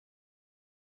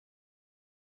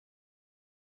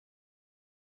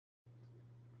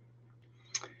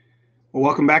Well,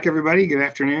 welcome back, everybody. Good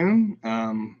afternoon.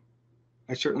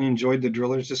 I certainly enjoyed the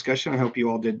drillers discussion. I hope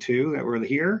you all did too that were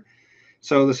here.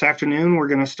 So this afternoon, we're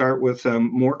going to start with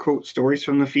more quote stories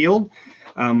from the field.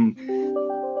 Um,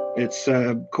 it's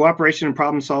cooperation and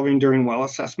problem solving during well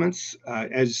assessments.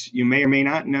 As you may or may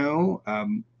not know,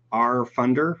 our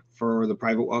funder for the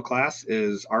private well class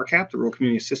is RCAP, the Rural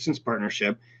Community Assistance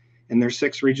Partnership, and their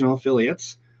 6 regional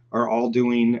affiliates are all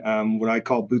doing what I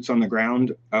call boots on the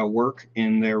ground work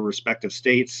in their respective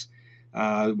states,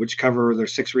 which cover their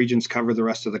 6 regions, cover the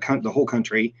rest of the whole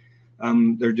country.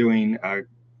 They're doing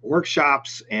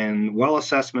workshops and well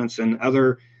assessments and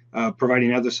other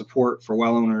providing other support for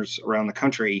well owners around the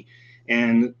country.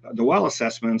 And the well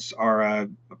assessments are a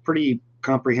pretty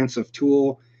comprehensive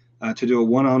tool to do a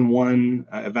one-on-one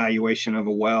evaluation of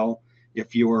a well.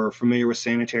 If you're familiar with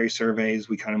sanitary surveys,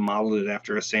 we kind of modeled it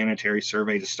after a sanitary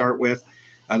survey to start with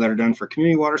that are done for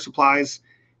community water supplies.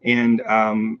 And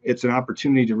it's an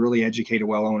opportunity to really educate a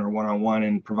well owner one-on-one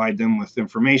and provide them with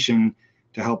information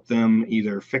to help them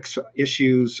either fix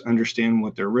issues, understand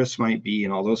what their risks might be,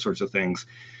 and all those sorts of things.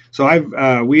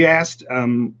 So we asked our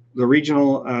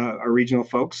regional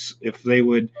folks if they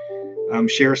would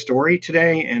share a story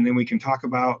today, and then we can talk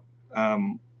about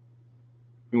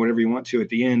whatever you want to at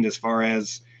the end as far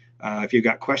as if you've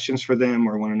got questions for them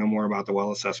or want to know more about the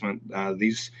well assessment.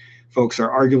 These folks are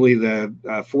arguably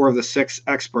the 4 of the 6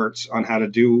 experts on how to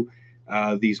do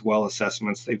these well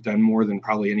assessments. They've done more than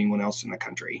probably anyone else in the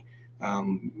country,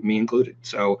 me included.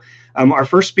 So our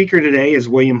first speaker today is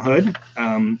William Hood.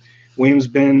 William's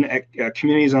been at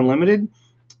Communities Unlimited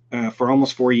for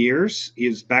almost 4 years.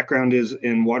 His background is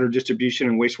in water distribution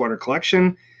and wastewater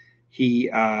collection. He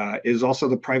is also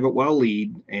the private well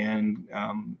lead. And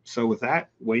so with that,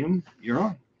 William, you're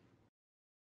on.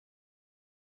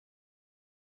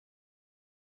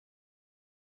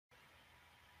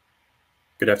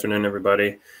 Good afternoon,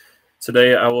 everybody.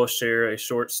 Today, I will share a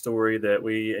short story that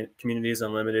we at Communities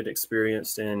Unlimited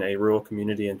experienced in a rural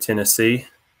community in Tennessee.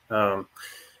 I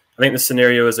think the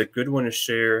scenario is a good one to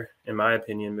share, in my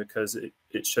opinion, because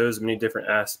it shows many different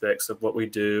aspects of what we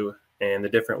do and the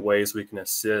different ways we can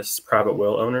assist private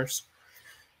well owners.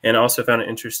 And I also found it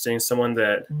interesting, someone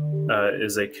that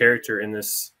is a character in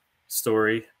this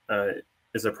story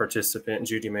is a participant,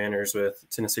 Judy Manners with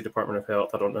Tennessee Department of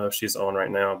Health. I don't know if she's on right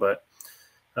now, but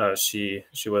she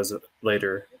was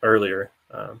earlier,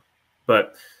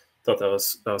 but thought that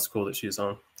was cool that she's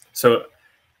on. So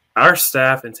our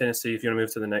staff in Tennessee, if you want to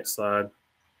move to the next slide,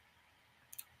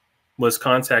 was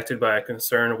contacted by a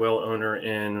concerned well owner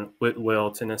in Whitwell,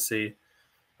 Tennessee.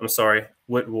 I'm sorry,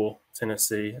 Whitwell,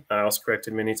 Tennessee. I was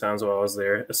corrected many times while I was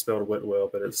there. It's spelled Whitwell,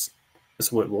 but it's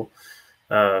Whitwell.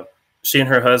 She and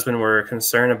her husband were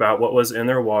concerned about what was in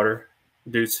their water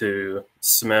due to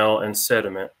smell and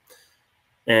sediment.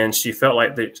 And she felt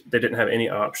like they didn't have any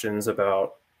options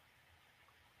about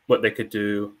what they could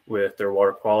do with their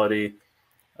water quality.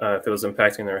 If it was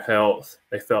impacting their health,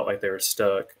 they felt like they were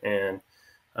stuck. And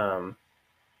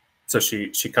so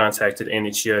she contacted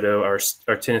Andy Chiodo,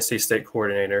 our Tennessee state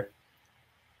coordinator,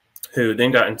 who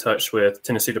then got in touch with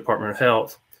Tennessee Department of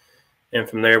Health. And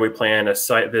from there, we planned a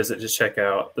site visit to check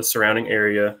out the surrounding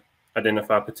area,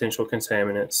 identify potential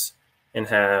contaminants, and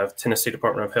have Tennessee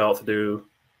Department of Health do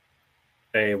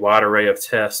a wide array of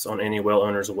tests on any well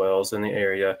owners' wells in the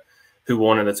area who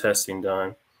wanted the testing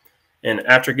done. And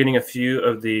after getting a few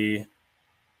of the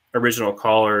original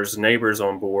callers' neighbors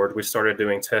on board, we started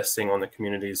doing testing on the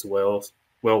community's well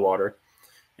water.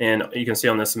 And you can see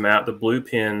on this map, the blue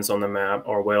pins on the map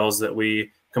are wells that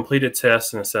we completed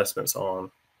tests and assessments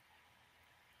on.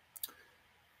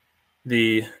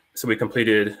 So we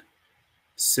completed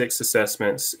 6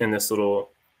 assessments in this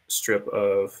little strip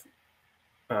of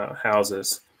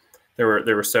houses. There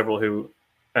were several who,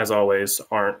 as always,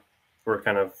 were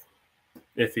kind of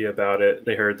iffy about it.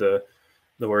 They heard the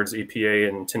words EPA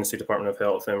and Tennessee Department of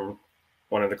Health and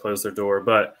wanted to close their door.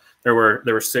 But there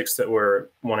were 6 that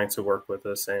were wanting to work with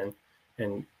us and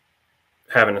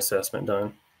have an assessment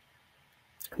done.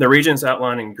 The regions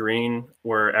outlined in green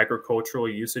were agricultural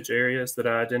usage areas that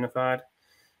I identified.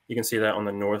 You can see that on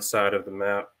the north side of the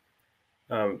map.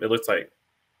 It looks like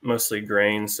mostly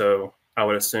grain, so I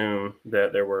would assume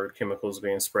that there were chemicals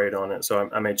being sprayed on it. So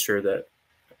I made sure that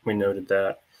we noted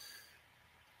that.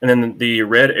 And then the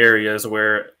red areas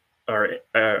are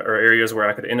areas where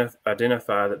I could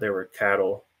identify that there were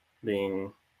cattle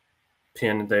being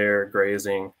pinned there,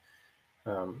 grazing.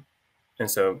 And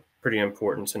so pretty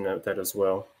important to note that as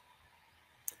well.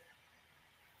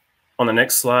 On the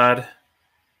next slide,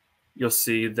 you'll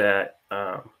see that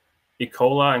E.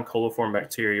 coli and coliform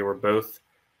bacteria were both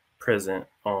present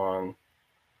on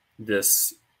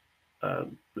this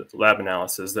lab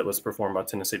analysis that was performed by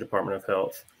Tennessee Department of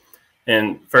Health.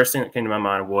 And first thing that came to my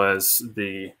mind was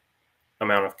the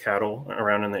amount of cattle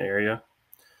around in the area.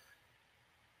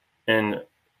 And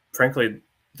frankly,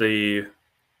 the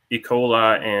E.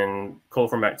 coli and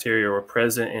coliform bacteria were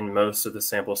present in most of the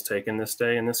samples taken this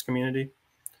day in this community.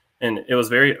 And it was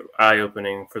very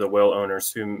eye-opening for the well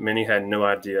owners, who many had no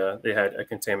idea they had a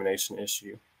contamination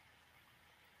issue.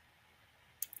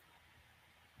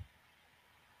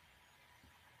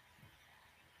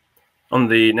 On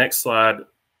the next slide,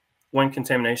 one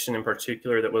contamination in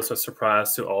particular that was a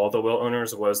surprise to all the well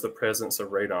owners was the presence of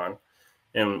radon,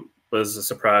 and was a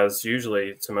surprise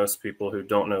usually to most people who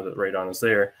don't know that radon is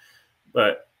there.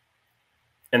 But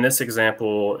in this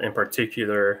example in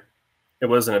particular, it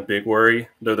wasn't a big worry,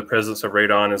 though the presence of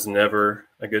radon is never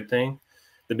a good thing.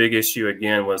 The big issue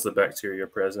again was the bacteria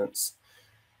presence.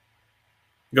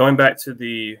 Going back to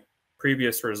the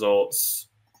previous results,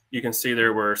 you can see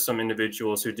there were some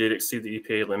individuals who did exceed the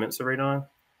EPA limits of radon.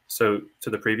 So to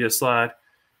the previous slide,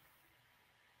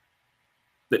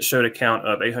 that showed a count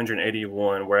of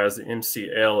 881, whereas the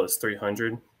MCL is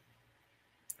 300.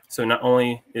 So not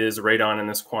only is radon in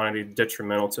this quantity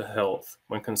detrimental to health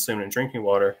when consumed in drinking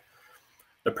water,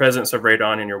 the presence of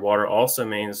radon in your water also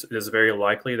means it is very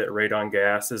likely that radon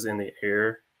gas is in the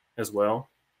air as well.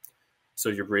 So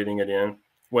you're breathing it in,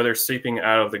 whether seeping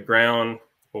out of the ground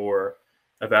or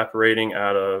evaporating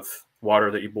out of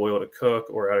water that you boil to cook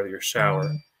or out of your shower.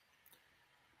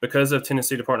 Because of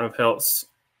Tennessee Department of Health's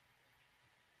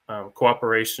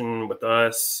cooperation with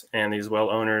us and these well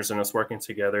owners and us working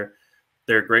together,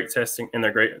 their great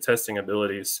testing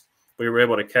abilities, we were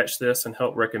able to catch this and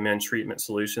help recommend treatment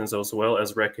solutions, as well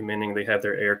as recommending they have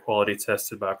their air quality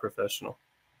tested by a professional.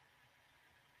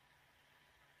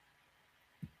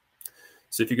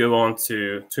 So if you go on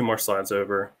to 2 more slides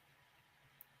over.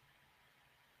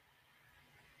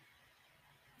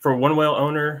 For one well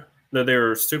owner, that they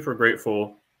were super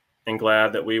grateful and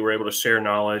glad that we were able to share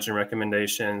knowledge and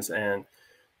recommendations and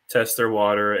test their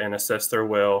water and assess their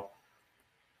well.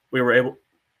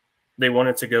 They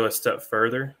wanted to go a step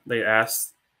further. They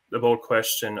asked the bold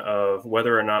question of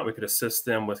whether or not we could assist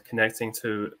them with connecting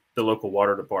to the local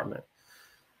water department,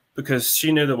 because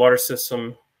she knew the water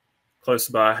system close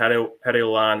by had a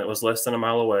line that was less than a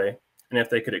mile away. And if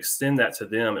they could extend that to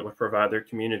them, it would provide their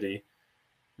community,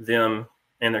 them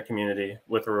and their community,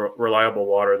 with reliable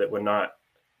water that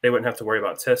they wouldn't have to worry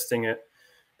about testing it.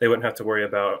 They wouldn't have to worry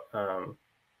about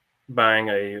buying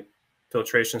a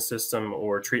filtration system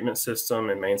or treatment system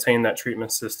and maintain that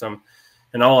treatment system.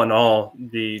 And all in all,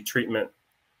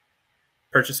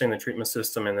 purchasing the treatment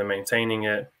system and then maintaining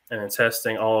it and then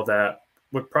testing, all of that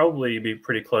would probably be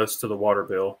pretty close to the water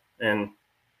bill. And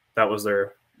that was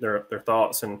their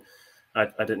thoughts. And I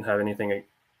didn't have anything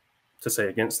to say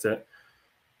against it.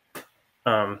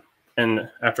 And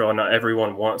after all, not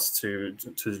everyone wants to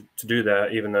do that,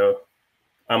 even though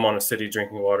I'm on a city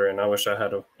drinking water and I wish I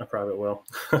had a private well.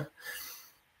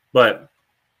 But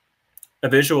a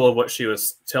visual of what she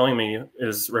was telling me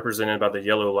is represented by the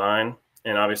yellow line.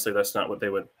 And obviously that's not what they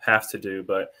would have to do,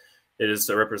 but it is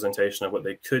a representation of what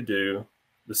they could do,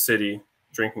 the city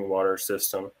drinking water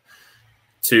system,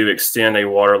 to extend a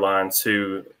water line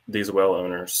to these well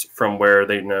owners from where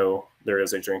they know there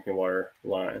is a drinking water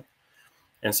line.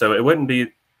 And so it wouldn't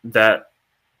be that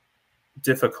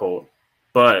difficult,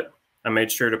 but I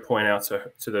made sure to point out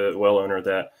to the well owner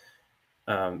that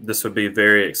this would be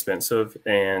very expensive,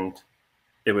 and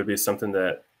it would be something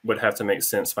that would have to make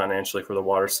sense financially for the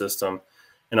water system.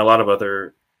 And a lot of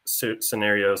other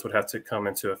scenarios would have to come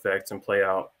into effect and play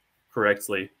out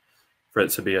correctly for it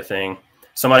to be a thing.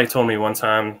 Somebody told me one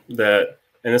time that,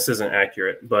 and this isn't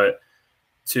accurate, but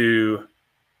to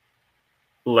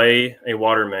lay a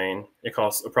water main, it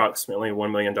costs approximately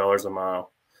 $1 million a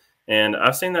mile. And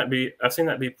I've seen that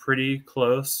be pretty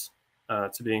close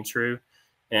to being true.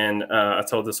 And I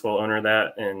told this well owner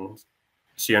that, and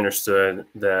she understood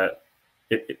that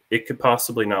it could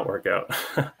possibly not work out.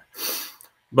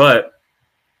 But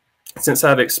since I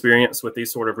have experience with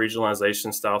these sort of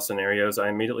regionalization style scenarios, I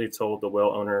immediately told the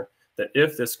well owner that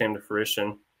if this came to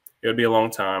fruition, it would be a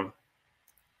long time.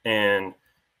 And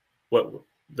what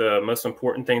the most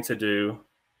important thing to do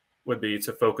would be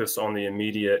to focus on the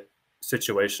immediate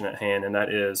situation at hand, and that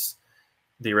is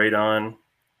the radon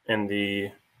and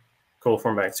the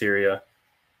coliform bacteria.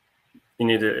 You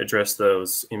need to address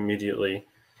those immediately,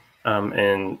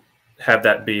 and have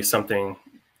that be something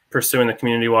pursuing the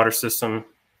community water system,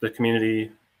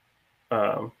 the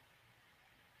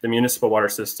municipal water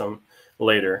system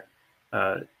later,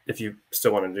 if you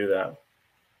still want to do that.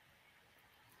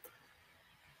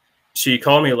 She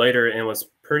called me later and was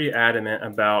pretty adamant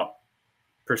about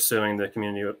pursuing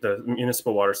the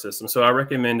municipal water system. So I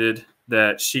recommended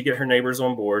that she get her neighbors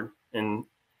on board and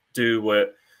do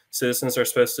what citizens are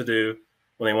supposed to do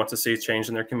when they want to see change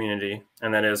in their community,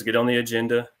 and that is get on the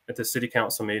agenda at the city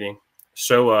council meeting,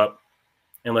 show up,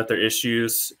 and let their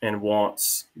issues and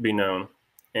wants be known.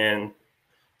 And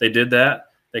they did that.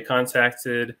 They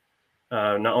contacted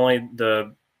not only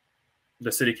the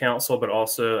city council, but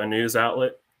also a news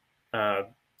outlet.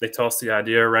 They tossed the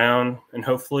idea around, and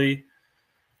hopefully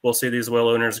we'll see these well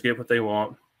owners get what they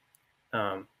want.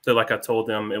 So like I told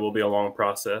them, it will be a long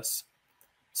process.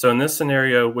 So in this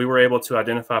scenario, we were able to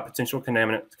identify potential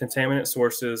contaminant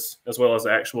sources, as well as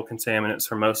actual contaminants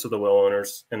for most of the well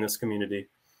owners in this community,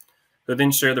 who then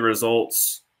share the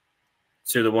results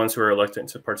to the ones who are elected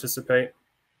to participate.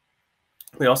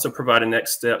 We also provided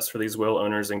next steps for these well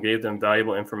owners and gave them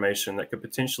valuable information that could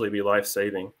potentially be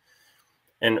life-saving.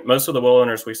 And most of the well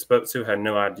owners we spoke to had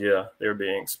no idea they were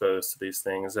being exposed to these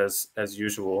things, as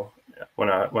usual when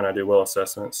I do well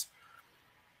assessments.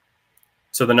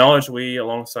 So the knowledge we,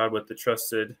 alongside with the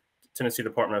trusted Tennessee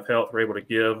Department of Health, were able to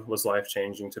give was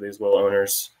life-changing to these well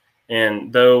owners.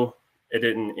 And though it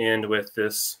didn't end with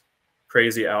this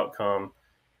crazy outcome,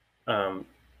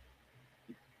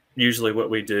 usually what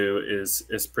we do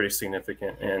is pretty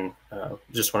significant, and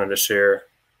just wanted to share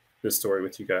this story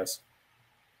with you guys.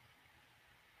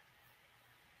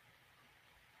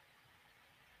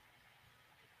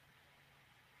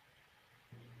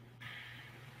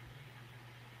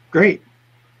 Great.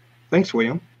 Thanks,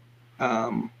 William.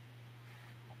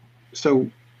 So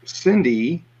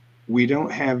Cindy, we don't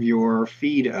have your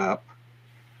feed up.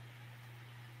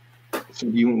 So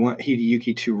do you want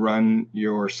Hideyuki to run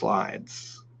your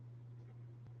slides?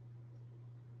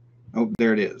 Oh,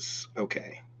 there it is.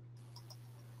 Okay.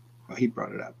 Well, he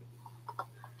brought it up.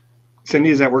 Cindy,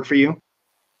 does that work for you?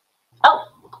 Oh,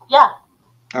 yeah.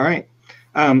 All right.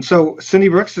 So Cindy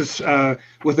Brooks is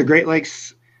with the Great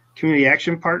Lakes Community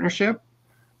Action Partnership.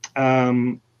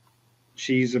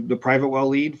 She's the private well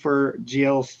lead for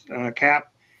GL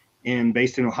CAP and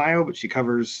based in Ohio, but she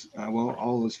covers, well,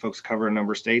 all those folks cover a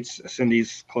number of states.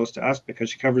 Cindy's close to us because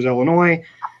she covers Illinois.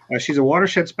 She's a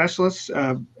watershed specialist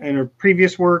in her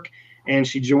previous work, and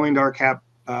she joined our CAP,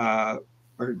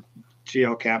 or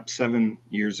GL CAP 7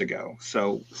 years ago.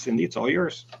 So Cindy, it's all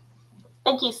yours.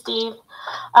 Thank you, Steve.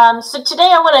 So today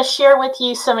I want to share with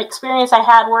you some experience I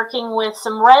had working with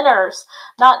some renters.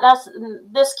 In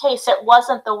this case, it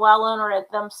wasn't the well owner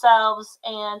themselves.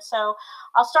 And so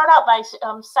I'll start out by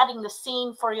setting the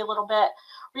scene for you a little bit.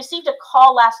 Received a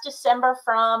call last December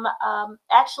from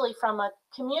actually from a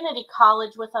community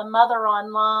college with a mother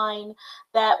online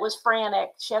that was frantic.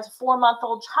 She has a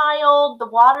 4-month-old child. The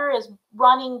water is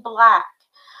running black.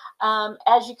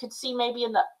 As you could see maybe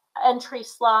in the entry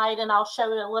slide, and I'll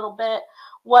show you a little bit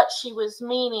what she was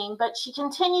meaning, but she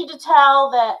continued to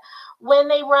tell that when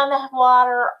they run the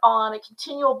water on a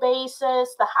continual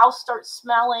basis, the house starts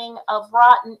smelling of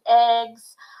rotten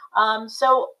eggs.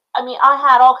 So I mean, I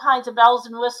had all kinds of bells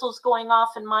and whistles going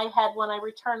off in my head when I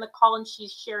returned the call, and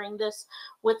she's sharing this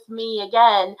with me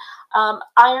again.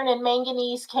 Iron and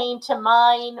manganese came to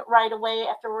mind right away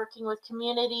after working with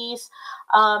communities.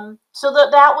 So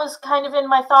that was kind of in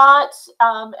my thoughts.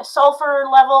 Sulfur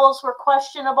levels were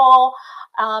questionable.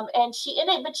 But she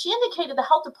indicated the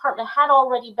health department had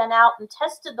already been out and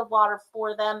tested the water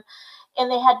for them, and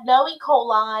they had no E.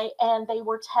 coli, and they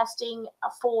were testing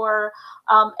for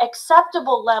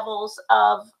acceptable levels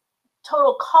of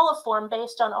total coliform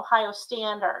based on Ohio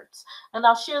standards. And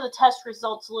I'll share the test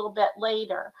results a little bit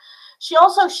later. She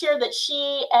also shared that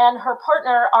she and her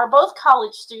partner are both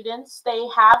college students. They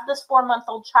have this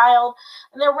 4-month-old child,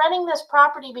 and they're renting this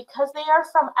property because they are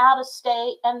from out of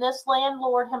state, and this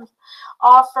landlord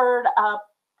offered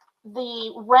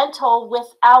the rental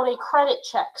without a credit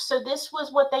check. So this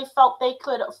was what they felt they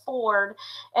could afford,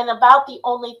 and about the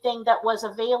only thing that was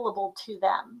available to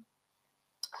them.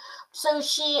 So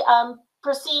she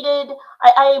proceeded.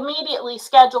 I immediately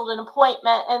scheduled an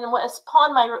appointment, and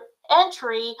upon my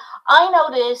entry, I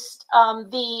noticed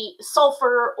the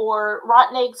sulfur or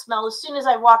rotten egg smell as soon as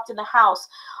I walked in the house,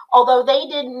 although they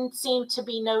didn't seem to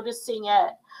be noticing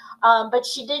it. But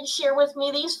she did share with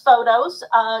me these photos.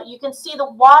 You can see the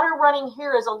water running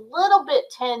here is a little bit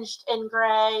tinged in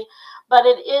gray, but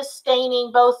it is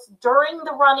staining both during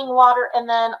the running water, and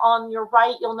then on your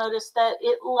right, you'll notice that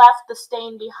it left the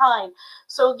stain behind.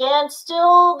 So again,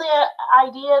 still the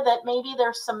idea that maybe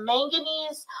there's some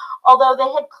manganese, although they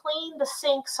had cleaned the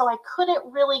sink, so I couldn't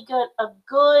really get a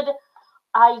good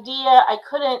idea. I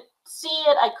couldn't see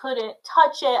it. I couldn't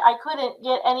touch it. I couldn't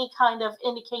get any kind of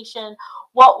indication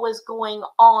what was going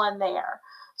on there.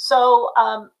 So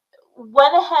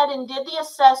went ahead and did the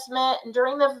assessment, and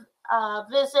during the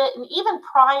visit, and even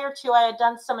prior to, I had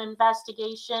done some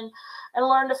investigation and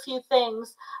learned a few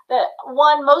things. That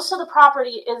one, most of the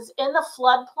property is in the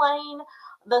floodplain.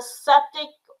 The septic,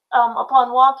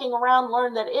 upon walking around,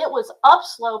 learned that it was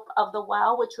upslope of the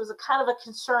well, which was a kind of a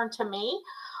concern to me.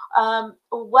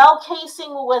 Well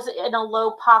casing was in a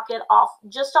low pocket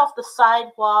just off the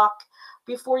sidewalk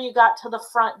before you got to the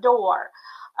front door.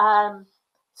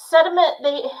 Sediment,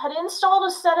 they had installed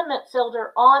a sediment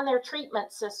filter on their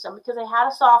treatment system because they had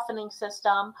a softening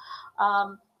system.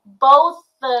 Both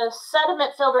the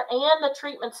sediment filter and the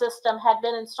treatment system had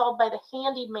been installed by the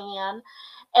handyman,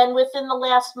 and within the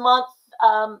last month,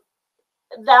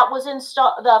 that was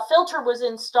installed. The filter was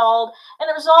installed, and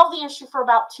it resolved the issue for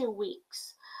about 2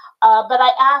 weeks. But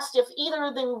I asked if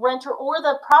either the renter or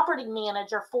the property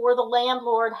manager for the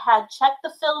landlord had checked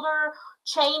the filter,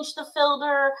 changed the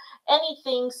filter,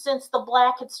 anything since the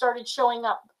black had started showing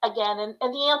up again.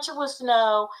 And the answer was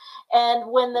no.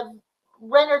 And when the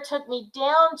renter took me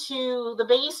down to the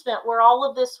basement where all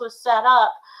of this was set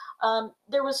up,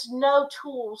 there was no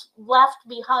tools left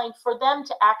behind for them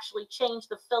to actually change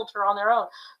the filter on their own.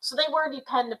 So they were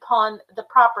dependent upon the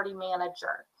property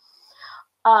manager.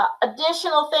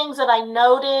 Additional things that I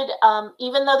noted,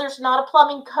 even though there's not a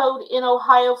plumbing code in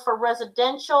Ohio for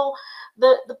residential,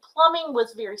 the plumbing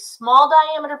was very small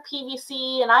diameter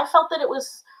PVC, and I felt that it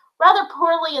was rather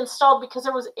poorly installed because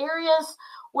there was areas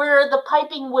where the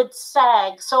piping would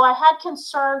sag. So I had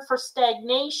concern for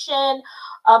stagnation,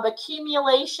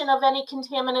 accumulation of any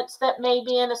contaminants that may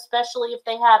be in, especially if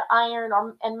they had iron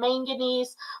and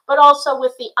manganese, but also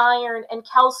with the iron and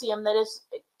calcium that is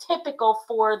typical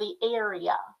for the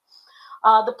area.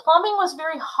 The plumbing was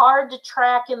very hard to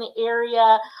track in the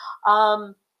area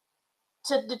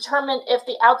to determine if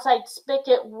the outside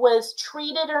spigot was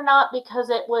treated or not, because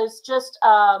it was just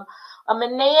a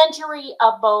menagerie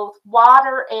of both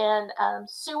water and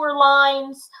sewer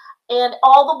lines, and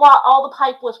all the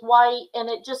pipe was white, and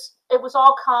it was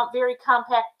all very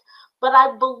compact. But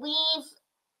I believe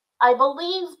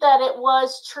that it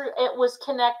was true. It was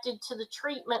connected to the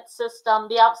treatment system.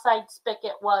 The outside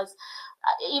spigot was,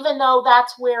 even though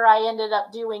that's where I ended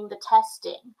up doing the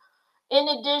testing. In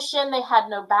addition, they had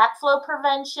no backflow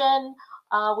prevention.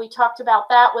 We talked about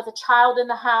that with a child in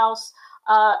the house,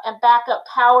 and backup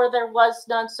power, there was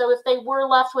none. So if they were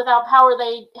left without power,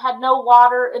 they had no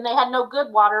water, and they had no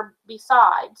good water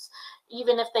besides,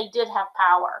 even if they did have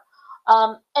power.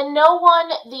 And no one,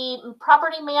 the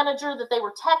property manager that they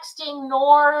were texting,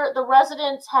 nor the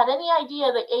residents had any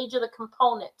idea the age of the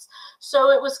components. So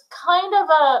it was kind of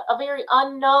a very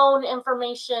unknown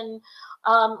information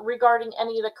regarding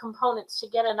any of the components to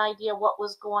get an idea what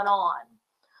was going on.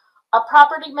 A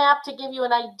property map to give you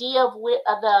an idea of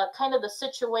the kind of the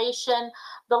situation.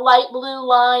 The light blue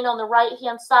line on the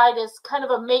right-hand side is kind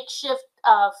of a makeshift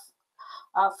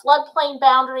floodplain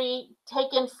boundary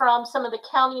taken from some of the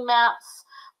county maps,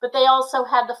 but they also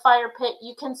had the fire pit.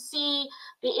 You can see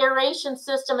the aeration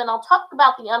system, and I'll talk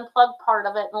about the unplugged part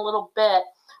of it in a little bit.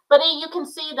 But you can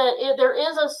see that there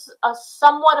is a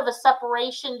somewhat of a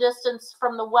separation distance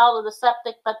from the well to the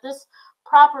septic, but this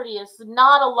property is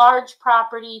not a large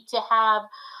property to have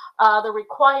the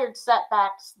required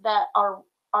setbacks that are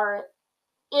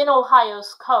in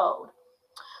Ohio's code.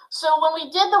 So when we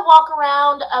did the walk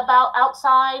around about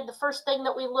outside, the first thing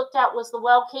that we looked at was the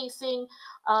well casing.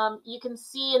 You can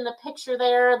see in the picture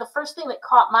there, the first thing that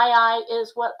caught my eye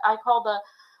is what I call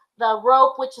the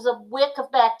rope, which is a wick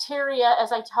of bacteria,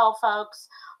 as I tell folks.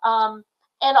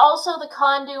 And also the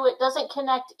conduit doesn't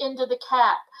connect into the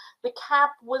cap. The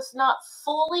cap was not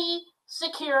fully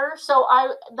secure, so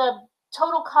the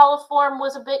total coliform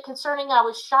was a bit concerning. I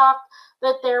was shocked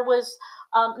that there was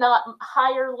not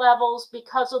higher levels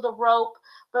because of the rope,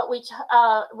 but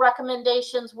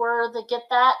recommendations were to get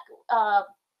that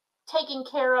taken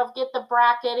care of, get the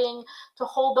bracketing to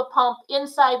hold the pump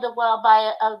inside the well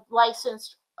by a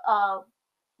licensed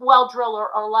well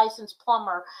driller or licensed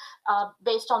plumber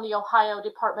based on the Ohio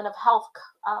Department of Health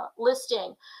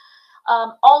listing.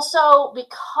 Also,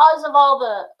 because of all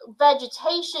the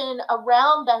vegetation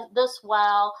around this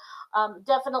well,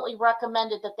 definitely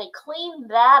recommended that they clean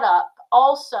that up.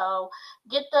 Also,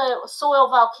 get the soil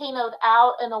volcanoed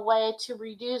out in a way to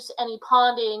reduce any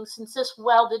ponding, since this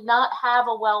well did not have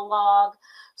a well log.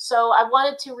 So I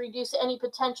wanted to reduce any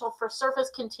potential for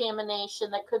surface contamination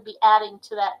that could be adding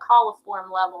to that coliform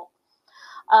level.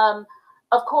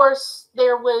 Of course,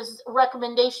 there was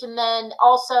recommendation then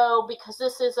also, because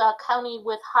this is a county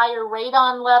with higher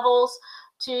radon levels,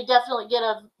 to definitely get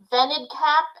a vented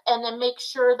cap and then make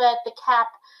sure that the cap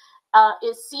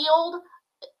is sealed,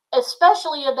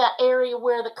 especially in that area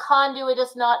where the conduit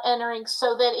is not entering,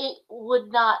 so that it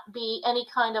would not be any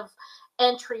kind of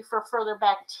entry for further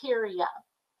bacteria.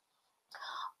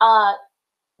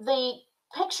 The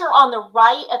picture on the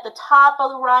right, at the top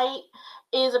of the right,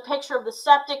 is a picture of the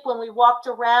septic. When we walked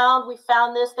around, we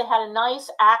found this. They had a nice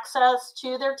access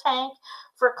to their tank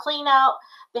for clean out.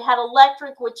 They had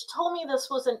electric, which told me this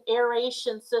was an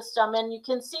aeration system. And you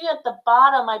can see at the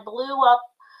bottom, I blew up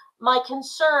my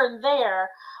concern there,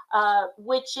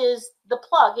 which is the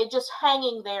plug. It just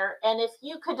hanging there. And if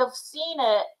you could have seen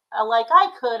it like I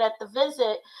could at the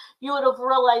visit, you would have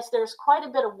realized there's quite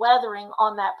a bit of weathering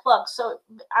on that plug. So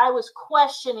I was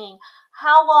questioning,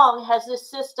 how long has this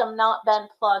system not been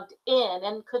plugged in?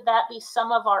 And could that be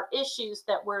some of our issues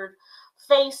that we're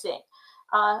facing?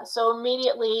 So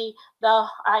immediately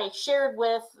I shared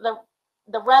with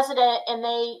the resident, and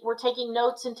they were taking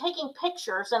notes and taking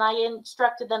pictures, and I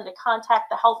instructed them to contact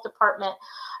the health department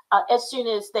as soon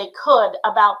as they could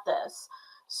about this.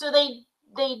 So they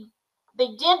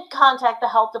did contact the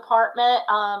health department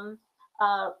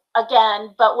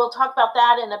again, but we'll talk about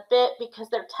that in a bit, because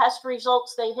their test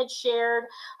results they had shared.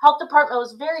 Health department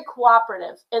was very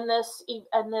cooperative in this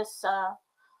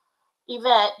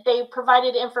event. They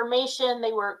provided information.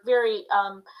 They were very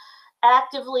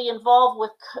actively involved with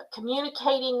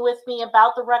communicating with me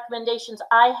about the recommendations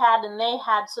I had and they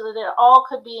had, so that it all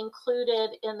could be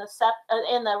included in the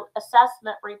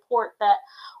assessment report that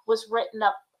was written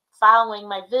up following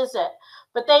my visit.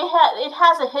 But it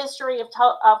has a history of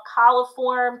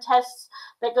coliform tests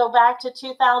that go back to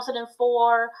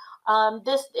 2004.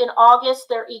 This in August,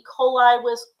 their E. coli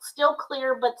was still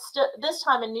clear, but this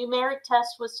time a numeric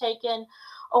test was taken.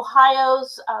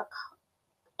 Ohio's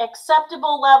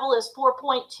acceptable level is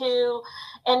 4.2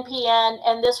 NPN,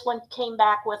 and this one came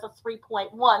back with a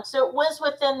 3.1. So it was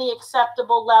within the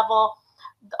acceptable level,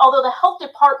 although the health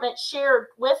department shared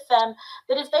with them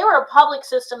that if they were a public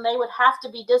system, they would have to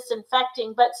be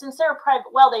disinfecting. But since they're a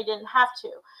private well, they didn't have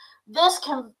to. This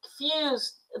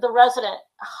confused the resident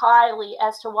highly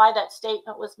as to why that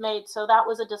statement was made. So that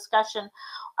was a discussion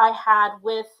I had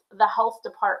with the health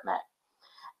department.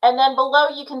 And then below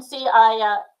you can see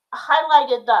I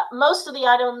highlighted that most of the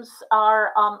items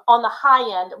are on the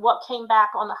high end, what came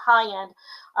back on the high end.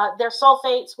 Their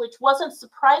sulfates, which wasn't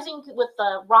surprising with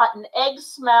the rotten egg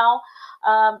smell.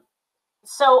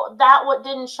 So that what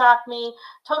didn't shock me.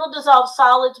 Total dissolved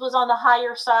solids was on the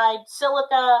higher side.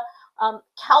 Silica,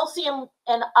 calcium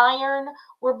and iron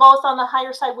were both on the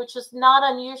higher side, which is not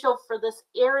unusual for this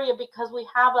area because we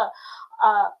have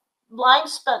a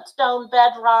limestone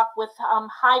bedrock with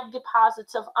high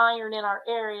deposits of iron in our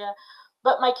area.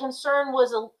 But my concern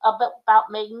was about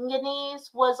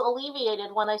manganese was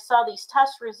alleviated when I saw these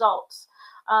test results.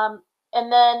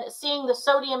 And then seeing the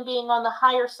sodium being on the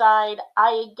higher side,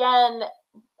 I again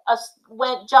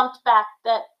jumped back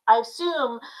that I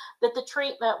assume that the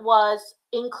treatment was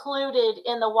included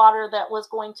in the water that was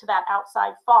going to that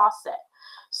outside faucet.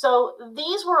 So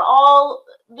these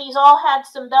all had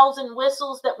some bells and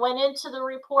whistles that went into the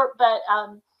report, but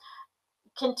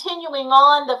continuing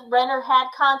on, the renter had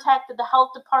contacted the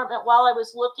health department while I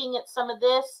was looking at some of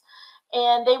this,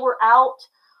 and they were out.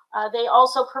 They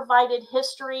also provided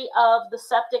history of the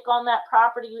septic on that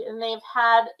property, and they've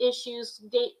had issues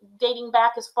dating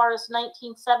back as far as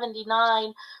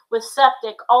 1979 with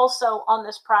septic also on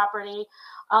this property.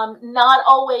 Not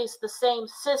always the same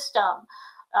system.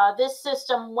 This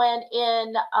system went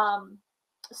in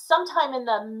sometime in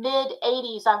the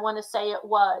mid-'80s, I want to say it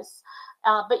was.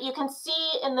 But you can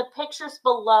see in the pictures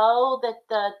below that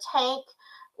the tank,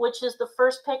 which is the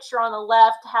first picture on the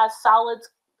left, has solids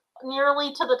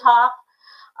nearly to the top.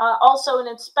 Also an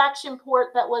inspection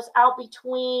port that was out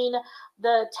between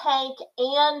the tank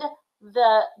and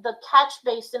the catch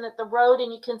basin at the road,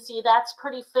 and you can see that's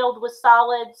pretty filled with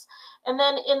solids. And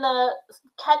then in the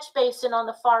catch basin on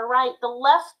the far right, the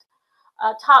left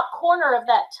top corner of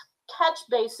that catch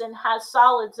basin has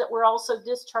solids that were also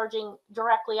discharging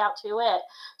directly out to it.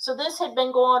 So this had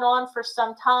been going on for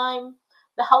some time.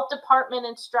 The health department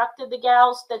instructed the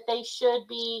gals that they should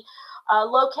be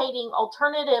locating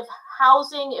alternative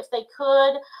housing if they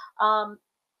could.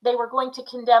 They were going to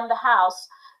condemn the house.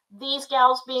 These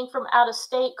gals, being from out of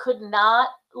state, could not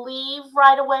leave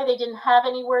right away. They didn't have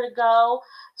anywhere to go.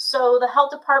 So the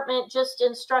health department just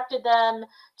instructed them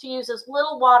to use as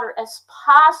little water as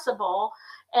possible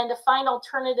and to find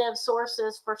alternative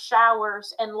sources for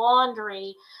showers and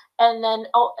laundry. and then,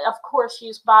 of course,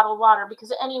 use bottled water,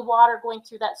 because any water going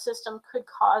through that system could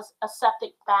cause a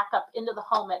septic backup into the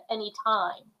home at any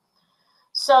time.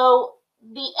 So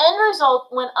the end result,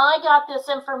 when I got this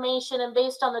information and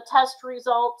based on the test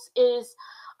results, is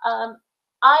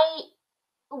I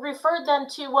referred them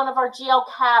to one of our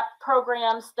GLCAP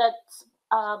programs that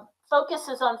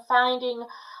focuses on finding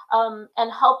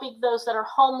and helping those that are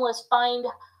homeless find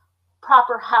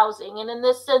proper housing. And in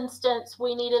this instance,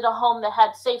 we needed a home that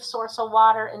had safe source of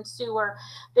water and sewer.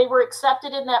 They were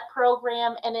accepted in that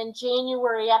program, and in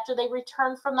January, after they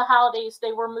returned from the holidays,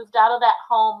 they were moved out of that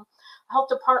home. Health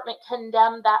department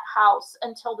condemned that house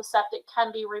until the septic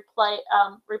can be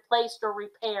replaced or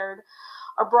repaired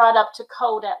or brought up to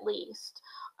code at least.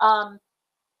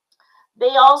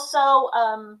 They also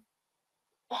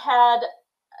had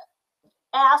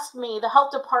asked me, the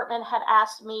health department had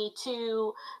asked me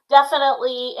to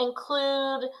definitely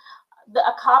include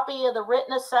a copy of the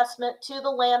written assessment to the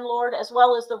landlord, as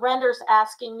well as the renters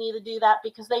asking me to do that,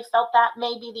 because they felt that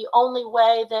may be the only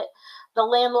way that the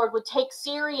landlord would take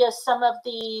serious some of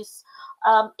these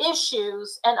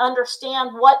issues and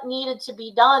understand what needed to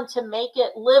be done to make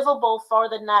it livable for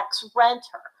the next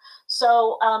renter.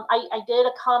 So I did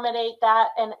accommodate that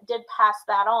and did pass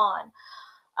that on.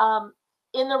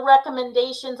 In the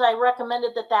recommendations, I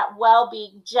recommended that that well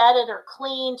be jetted or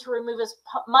cleaned to remove as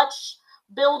much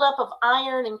buildup of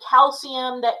iron and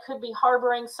calcium that could be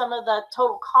harboring some of the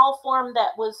total coliform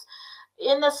that was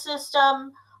in the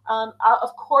system.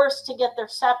 Of course, to get their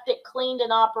septic cleaned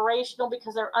and operational,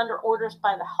 because they're under orders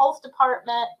by the health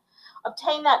department.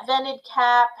 Obtain that vented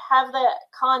cap, have the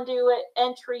conduit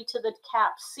entry to the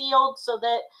cap sealed so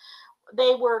that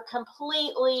they were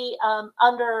completely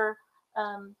under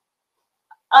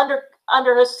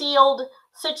a sealed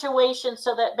situation,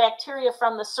 so that bacteria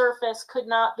from the surface could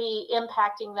not be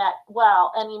impacting that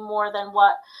well any more than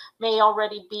what may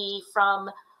already be from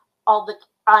all the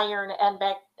iron and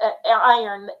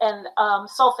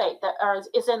sulfate that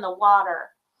is in the water.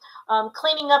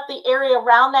 Cleaning up the area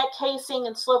around that casing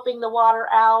and sloping the water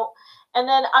out. And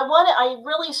then I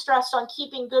really stressed on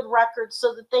keeping good records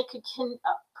so that they could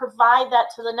provide that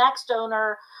to the next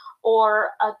owner or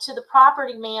to the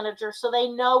property manager, so they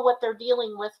know what they're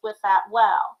dealing with that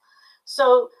well.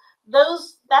 So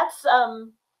that's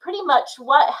pretty much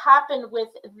what happened with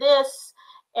this.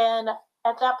 And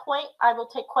at that point, I will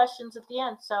take questions at the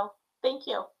end. So thank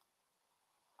you.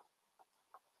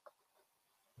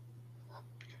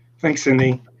 Thanks,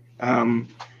 Cindy.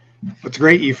 It's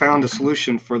great you found a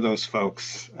solution for those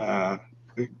folks.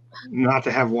 Not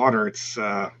to have water, it's,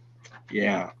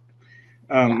 yeah.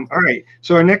 All right,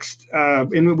 so our next,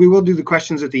 and we will do the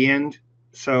questions at the end.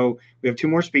 So we have two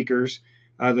more speakers.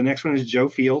 The next one is Joe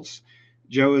Fields.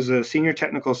 Joe is a senior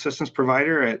technical assistance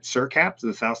provider at SERCAP,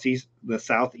 the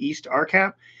Southeast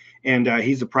RCAP, and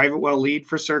he's a private well lead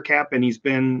for SERCAP, and he's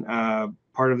been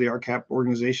part of the RCAP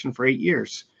organization for 8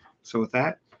 years. So with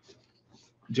that,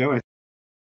 Joe.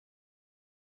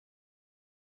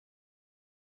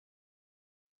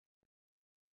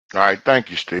 All right,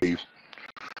 thank you, Steve.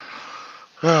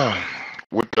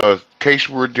 With the case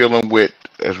we're dealing with,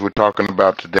 as we're talking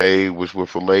about today, was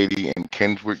with a lady in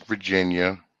Keswick,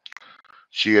 Virginia.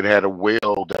 She had a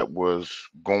well that was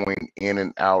going in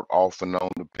and out off and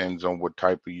on, depends on what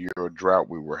type of year or drought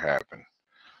we were having.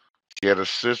 She had a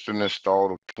cistern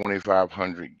installed of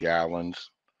 2,500 gallons.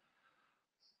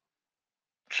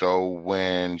 So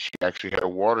when she actually had a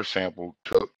water sample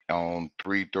took on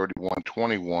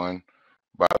 3/31/21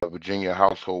 by the Virginia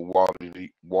Household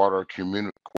Water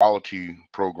Community Quality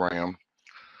Program,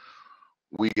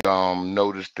 we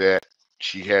noticed that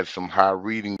she had some high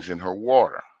readings in her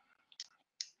water.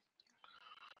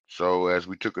 So as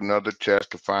we took another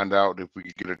test to find out if we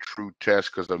could get a true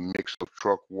test, because a mix of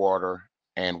truck water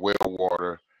and well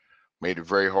water made it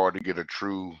very hard to get a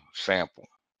true sample.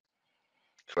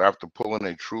 So after pulling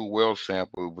a true well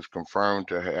sample, it was confirmed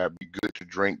to be good to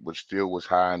drink, but still was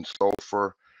high in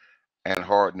sulfur and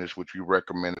hardness, which we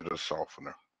recommended a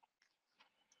softener.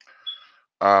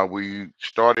 We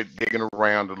started digging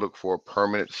around to look for a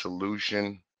permanent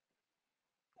solution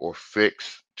or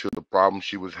fix to the problem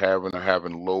she was having of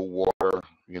having low water,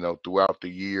 throughout the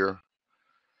year,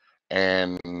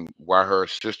 and why her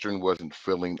cistern wasn't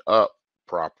filling up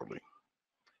properly.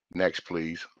 Next,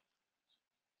 please.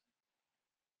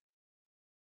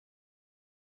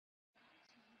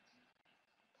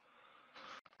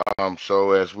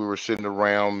 So as we were sitting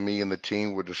around, me and the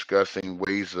team were discussing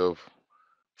ways of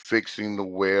fixing the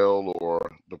well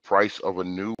or the price of a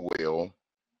new well.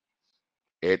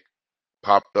 It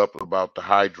popped up about the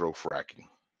hydrofracking.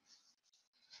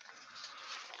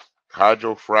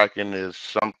 hydrofracking is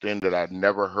something that I'd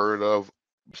never heard of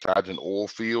besides in oil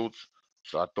fields.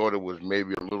 So I thought it was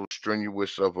maybe a little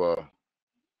strenuous of a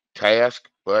task,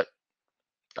 but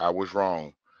I was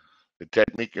wrong. The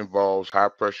technique involves high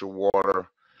pressure water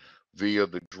via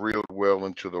the drilled well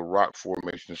into the rock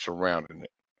formation surrounding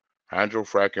it.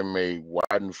 Hydrofracking may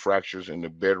widen fractures in the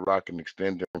bedrock and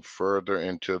extend them further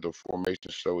into the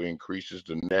formation, so it increases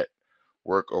the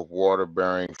network of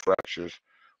water-bearing fractures,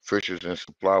 fissures, and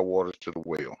supply waters to the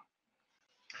well.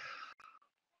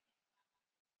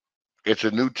 It's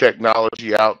a new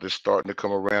technology out that's starting to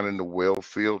come around in the well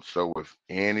field. So if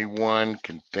anyone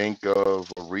can think of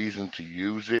a reason to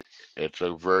use it, it's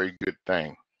a very good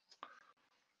thing.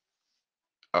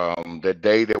 The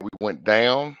day that we went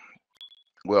down,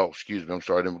 well, excuse me, I'm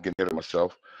sorry, I didn't get ahead of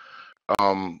myself.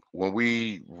 When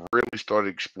we really started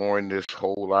exploring this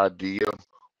whole idea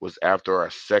was after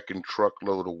our second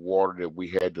truckload of water that we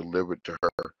had delivered to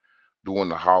her during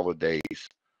the holidays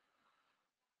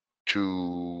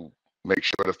to make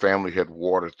sure the family had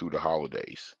water through the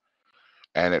holidays.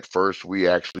 And at first, we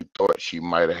actually thought she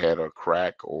might have had a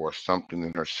crack or something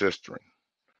in her cistern.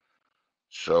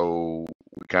 So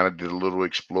we kind of did a little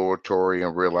exploratory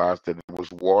and realized that there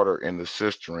was water in the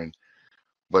cistern,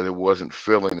 but it wasn't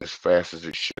filling as fast as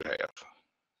it should have.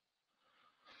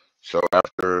 So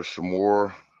after some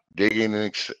more digging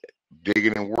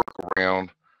and work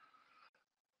around,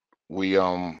 we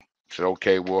said,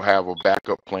 okay, we'll have a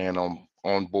backup plan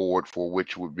on board, for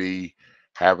which would be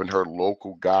having her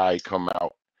local guy come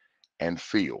out and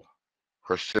fill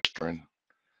her cistern,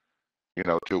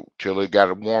 till it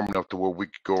got warm enough to where we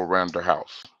could go around her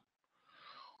house.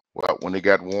 Well, when it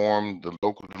got warm, the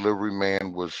local delivery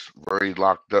man was very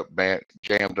locked up,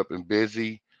 jammed up and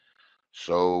busy.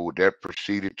 So that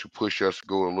proceeded to push us to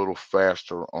go a little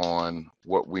faster on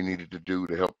what we needed to do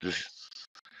to help this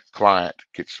client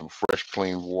get some fresh,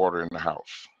 clean water in the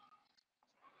house.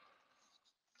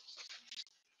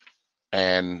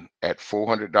 And at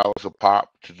 $400 a pop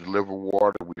to deliver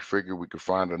water, we figured we could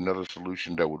find another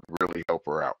solution that would really help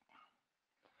her out.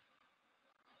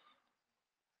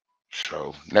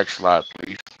 So next slide,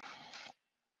 please.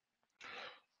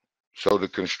 So the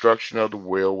construction of the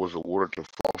well was awarded to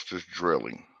Foster's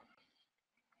Drilling.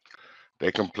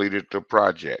 They completed the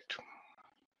project.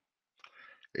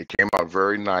 It came out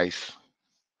very nice.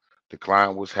 The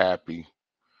client was happy.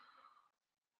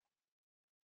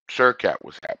 Surcat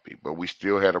was happy, but we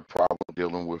still had a problem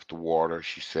dealing with the water.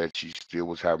 She said she still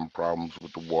was having problems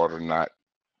with the water not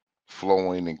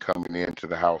flowing and coming into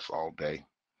the house all day.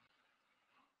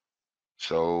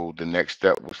 So the next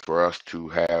step was for us to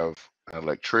have an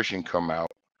electrician come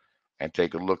out and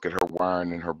take a look at her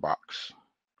wiring in her box.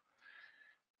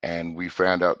 And we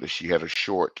found out that she had a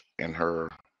short in her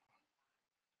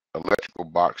electrical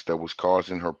box that was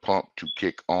causing her pump to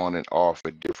kick on and off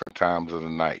at different times of the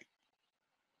night.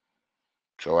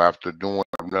 So after doing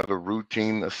another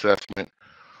routine assessment,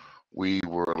 we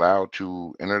were allowed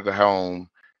to enter the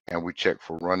home, and we checked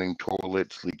for running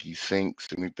toilets, leaky sinks,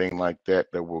 anything like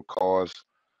that that will cause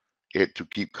it to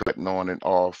keep cutting on and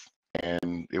off.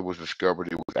 And it was discovered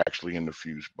it was actually in the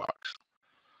fuse box.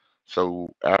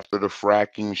 So after the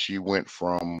fracking, she went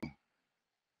from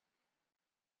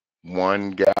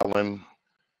 1 gallon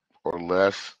or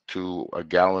less to 1.5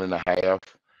 gallons,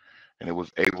 and it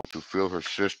was able to fill her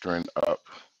cistern up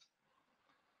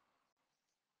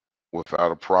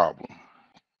without a problem.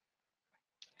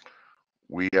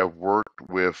 We have worked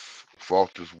with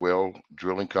Foster's Well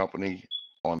Drilling Company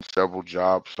on several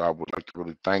jobs. So I would like to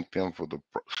really thank them for the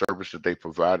service that they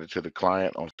provided to the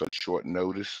client on such short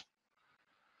notice.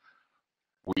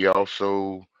 We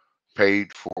also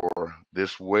paid for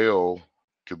this well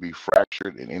to be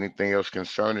fractured and anything else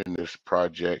concerning this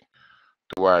project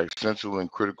through our Essential and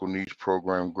Critical Needs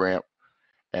Program grant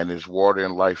and its Water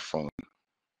and Life Fund.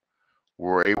 We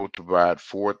were able to provide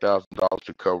 $4,000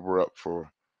 to cover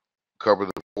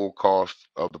the full cost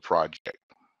of the project.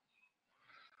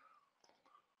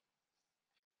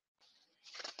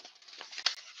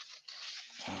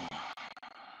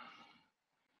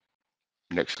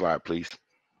 Next slide, please.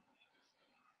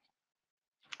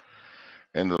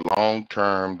 In the long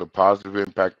term, the positive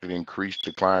impact that increased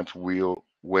the client's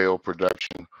well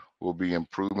production will be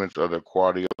improvements of their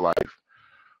quality of life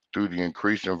through the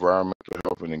increased environmental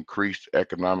health and increased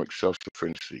economic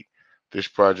self-sufficiency. This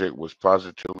project was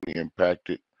positively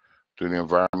impacted through the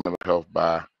environmental health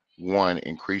by 1,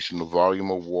 increasing the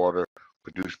volume of water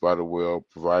produced by the well,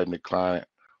 providing the client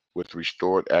with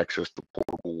restored access to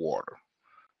potable water.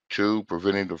 2,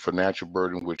 preventing the financial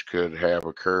burden which could have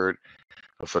occurred.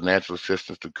 The financial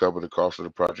assistance to cover the cost of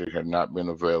the project had not been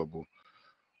available.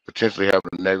 potentially having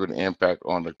a negative impact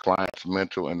on the client's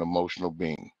mental and emotional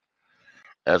being.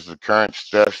 As the current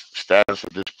status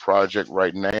of this project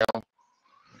right now,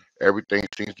 everything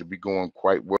seems to be going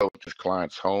quite well at this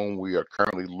client's home. We are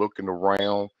currently looking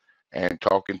around and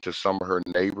talking to some of her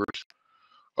neighbors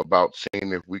about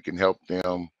seeing if we can help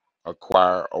them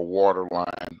acquire a water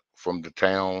line from the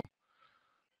town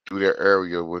to their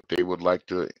area, what they would like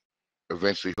to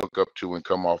eventually hook up to and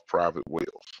come off private wells.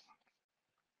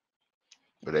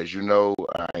 But as you know,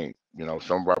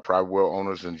 some of our private well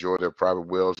owners enjoy their private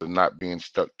wells and not being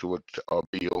stuck to a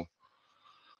bill.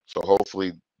 So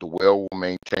hopefully the well will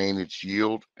maintain its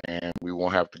yield and we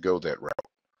won't have to go that route.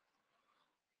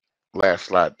 Last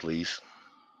slide, please.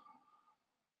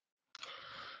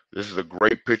 This is a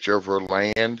great picture of her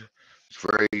land. It's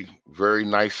very, very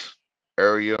nice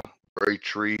area, very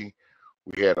tree.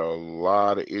 We had a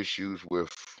lot of issues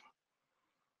with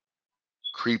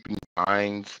creeping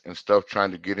vines and stuff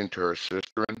trying to get into her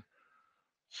cistern.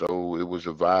 So it was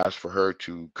advised for her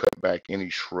to cut back any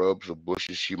shrubs or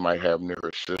bushes she might have near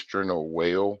her cistern or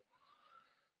well,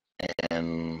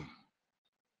 and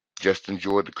just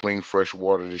enjoy the clean, fresh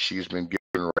water that she's been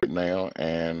given right now.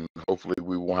 And hopefully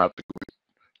we won't have to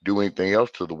do anything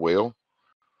else to the well.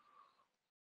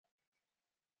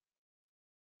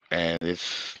 And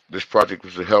this project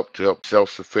was to help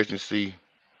self-sufficiency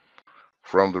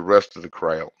from the rest of the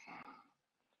crowd.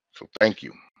 So thank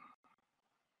you.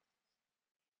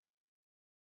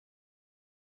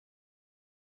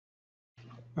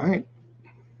 All right.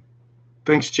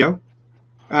 Thanks, Joe.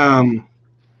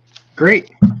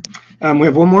 Great. We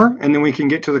have one more, and then we can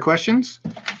get to the questions.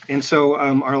 And so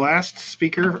our last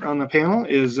speaker on the panel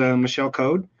is Michelle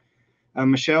Code.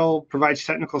 Michelle provides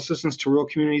technical assistance to rural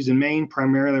communities in Maine,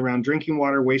 primarily around drinking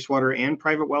water, wastewater, and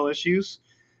private well issues.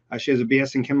 She has a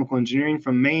BS in chemical engineering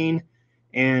from Maine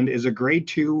and is a grade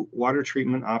 2 water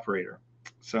treatment operator.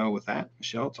 So with that,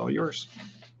 Michelle, it's all yours.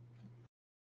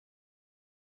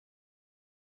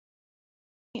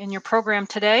 In your program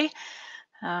today,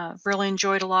 really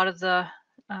enjoyed a lot of the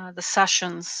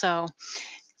sessions, so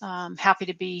happy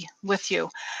to be with you.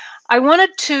 I wanted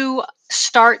to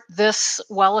start this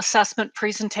well assessment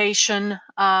presentation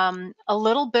a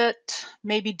little bit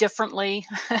maybe differently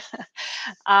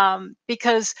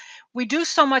because we do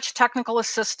so much technical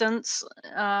assistance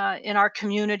in our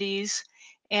communities,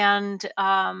 and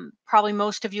probably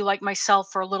most of you, like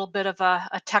myself, are a little bit of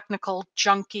a technical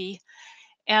junkie.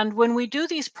 And when we do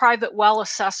these private well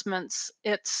assessments,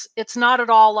 it's not at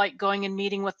all like going and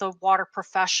meeting with a water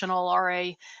professional or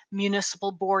a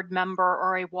municipal board member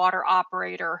or a water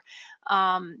operator.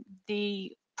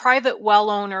 The private well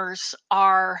owners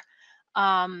are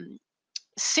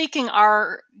seeking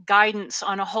our guidance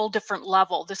on a whole different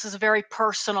level. This is a very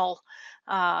personal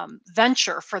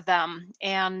venture for them.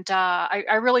 And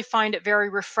I really find it very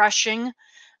refreshing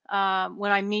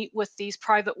when I meet with these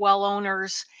private well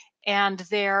owners and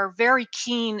their very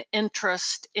keen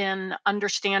interest in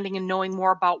understanding and knowing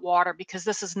more about water, because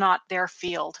this is not their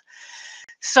field.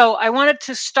 So I wanted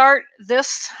to start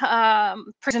this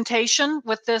presentation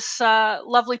with this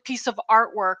lovely piece of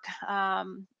artwork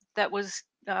that was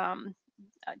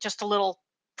just a little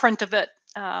print of it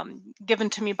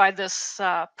given to me by this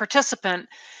participant.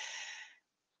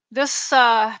 This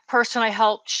person I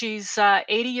helped, she's an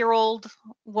 80-year-old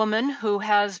woman who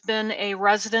has been a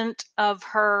resident of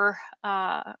her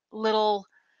little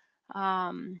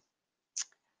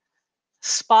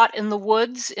spot in the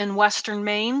woods in Western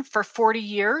Maine for 40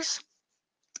 years.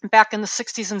 Back in the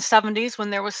 60s and 70s, when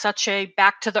there was such a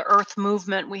back to the earth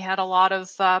movement, we had a lot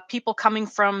of people coming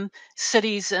from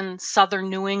cities in southern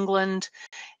New England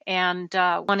and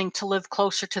wanting to live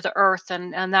closer to the earth.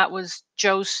 And that was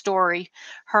Joe's story.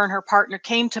 Her and her partner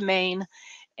came to Maine,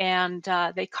 and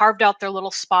they carved out their little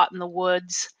spot in the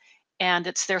woods, and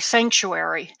it's their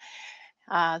sanctuary.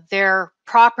 Their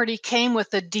property came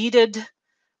with a deeded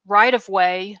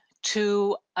right-of-way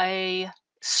to a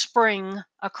spring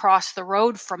across the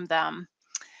road from them.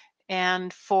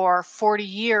 And for 40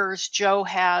 years, Joe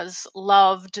has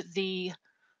loved the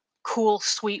cool,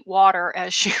 sweet water,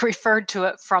 as she referred to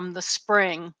it, from the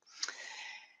spring.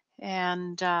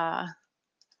 And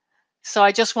so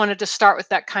I just wanted to start with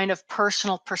that kind of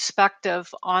personal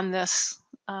perspective on this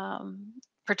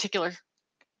particular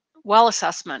well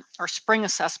assessment or spring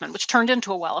assessment, which turned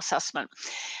into a well assessment.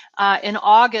 In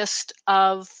August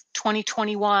of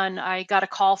 2021, I got a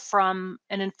call from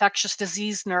an infectious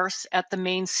disease nurse at the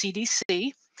Maine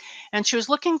CDC. And she was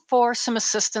looking for some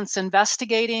assistance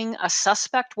investigating a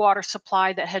suspect water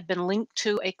supply that had been linked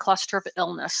to a cluster of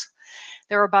illness.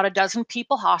 There were about a dozen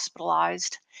people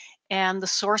hospitalized, and the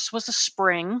source was a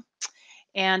spring.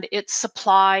 and it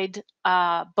supplied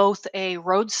both a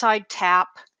roadside tap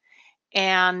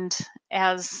and,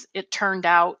 as it turned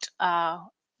out,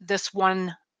 this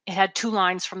one, it had 2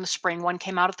 lines from the spring. One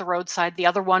came out at the roadside. The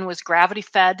other one was gravity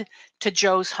fed to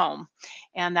Joe's home.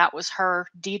 And that was her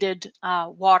deeded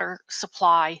water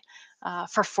supply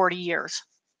for 40 years.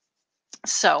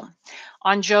 So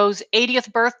on Joe's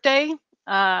 80th birthday,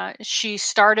 she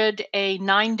started a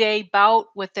 9-day bout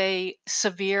with a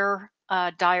severe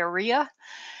diarrhea.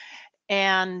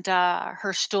 And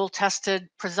her stool tested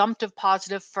presumptive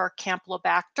positive for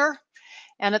Campylobacter.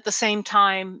 And at the same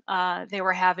time, they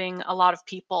were having a lot of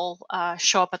people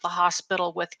show up at the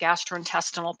hospital with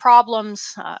gastrointestinal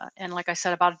problems. And like I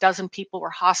said, about a dozen people were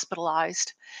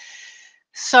hospitalized.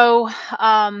 So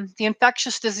the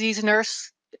infectious disease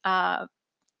nurse,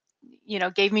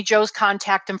 gave me Joe's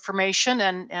contact information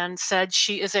and said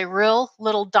she is a real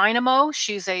little dynamo.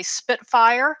 She's a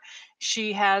spitfire.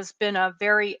 She has been a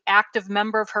very active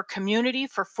member of her community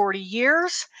for 40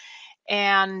 years.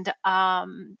 And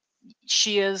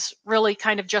she is really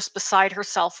kind of just beside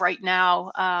herself right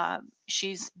now.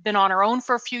 She's been on her own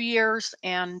for a few years,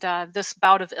 and this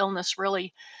bout of illness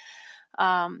really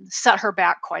set her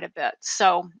back quite a bit.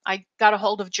 So I got a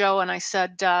hold of Joe and I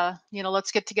said,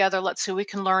 let's get together. Let's see what we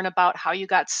can learn about how you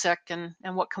got sick and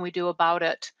what can we do about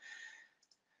it.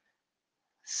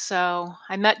 So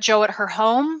I met Joe at her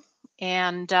home,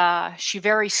 and she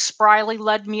very spryly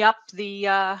led me up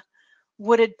the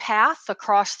wooded path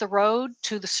across the road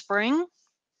to the spring.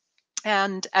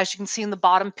 And as you can see in the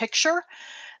bottom picture,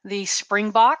 the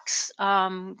spring box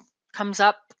comes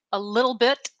up a little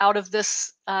bit out of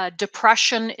this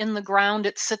depression in the ground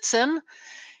it sits in.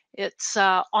 It's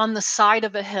on the side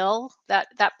of a hill.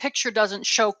 That picture doesn't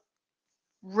show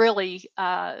really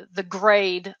the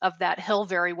grade of that hill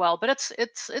very well, but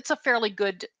it's a fairly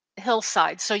good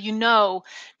hillside. So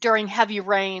during heavy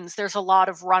rains, there's a lot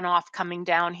of runoff coming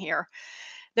down here.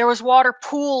 There was water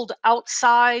pooled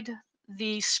outside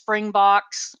the spring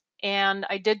box, and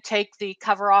I did take the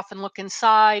cover off and look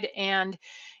inside, and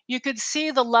you could see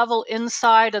the level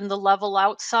inside and the level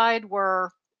outside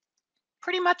were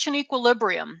pretty much in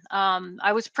equilibrium.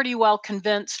 I was pretty well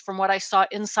convinced from what I saw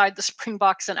inside the spring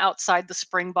box and outside the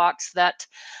spring box that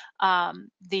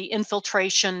the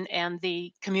infiltration and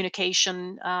the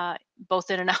communication both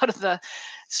in and out of the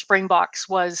spring box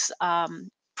was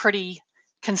pretty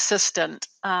consistent.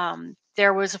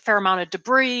 There was a fair amount of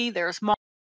debris. There's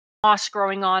moss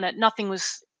growing on it. Nothing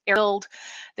was air-filled.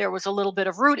 There was a little bit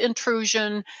of root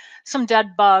intrusion, some dead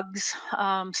bugs,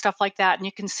 stuff like that. And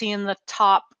you can see in the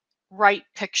top right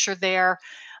picture there,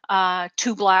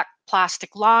 2 black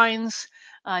plastic lines,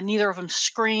 neither of them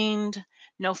screened,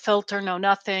 no filter, no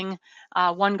nothing.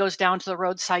 One goes down to the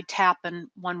roadside tap and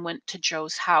one went to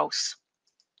Joe's house.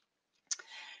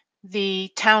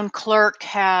 The town clerk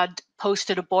had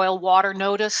posted a boil water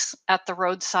notice at the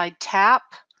roadside tap,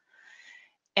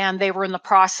 and they were in the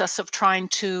process of trying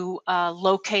to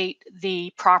locate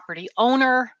the property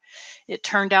owner. It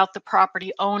turned out the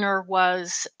property owner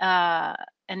was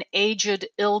an aged,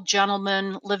 ill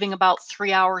gentleman living about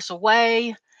 3 hours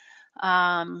away.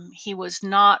 He was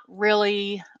not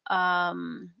really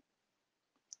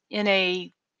in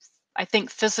a, I think,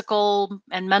 physical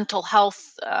and mental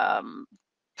health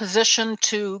position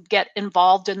to get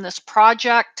involved in this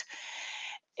project.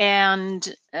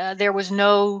 And there was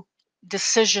no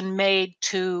decision made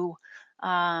to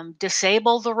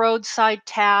disable the roadside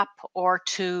tap or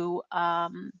to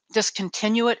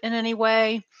discontinue it in any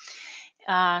way.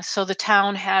 So the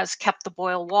town has kept the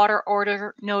boil water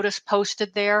order notice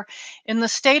posted there. In the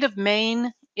state of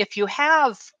Maine, if you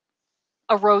have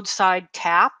a roadside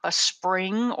tap, a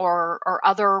spring, or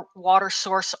other water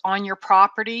source on your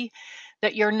property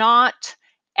that you're not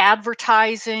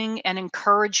advertising and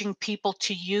encouraging people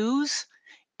to use,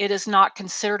 it is not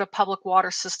considered a public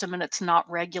water system and it's not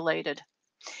regulated.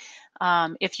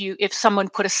 If someone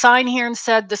put a sign here and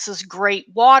said, "This is great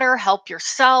water, help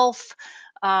yourself,"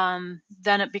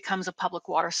 then it becomes a public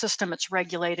water system. It's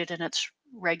regulated and it's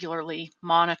regularly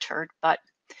monitored, but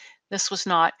this was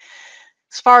not.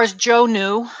 As far as Joe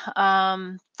knew,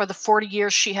 for the 40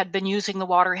 years she had been using the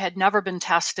water, it had never been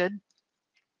tested.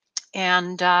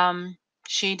 And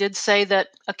she did say that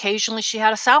occasionally she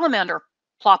had a salamander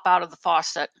plop out of the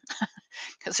faucet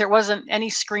because there wasn't any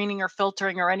screening or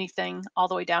filtering or anything all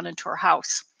the way down into her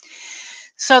house.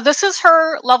 So this is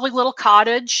her lovely little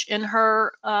cottage in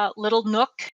her little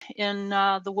nook in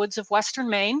the woods of Western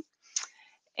Maine.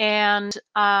 And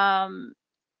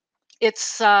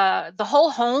it's the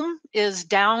whole home is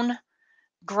down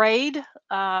grade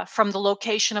from the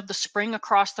location of the spring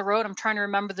across the road. I'm trying to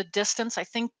remember the distance. I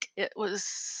think it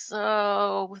was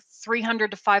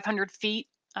 300 to 500 feet.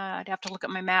 I'd have to look at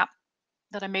my map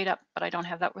that I made up, but I don't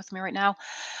have that with me right now.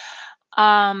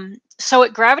 So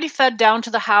it gravity fed down to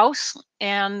the house,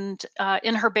 and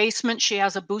in her basement, she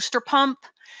has a booster pump.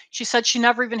 She said she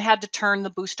never even had to turn the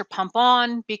booster pump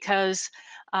on because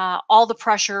all the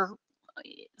pressure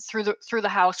through the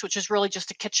house, which is really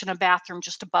just a kitchen and bathroom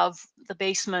just above the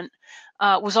basement,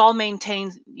 was all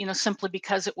maintained, simply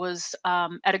because it was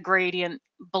at a gradient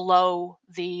below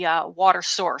the water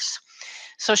source.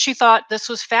 So she thought this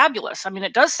was fabulous. I mean,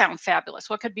 it does sound fabulous.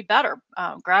 What could be better?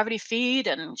 Gravity feed,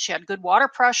 and she had good water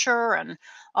pressure and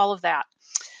all of that.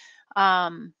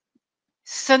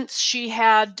 Since she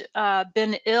had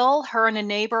been ill, her and a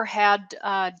neighbor had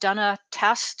done a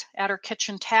test at her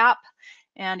kitchen tap,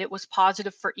 and it was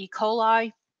positive for E.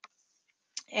 coli.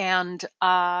 And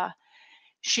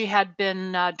she had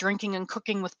been drinking and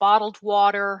cooking with bottled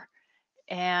water,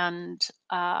 and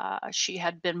she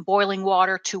had been boiling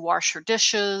water to wash her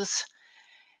dishes.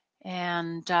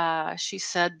 And she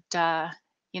said,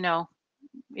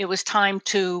 it was time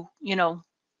to,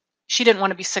 she didn't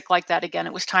want to be sick like that again.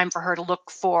 It was time for her to look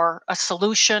for a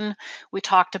solution. We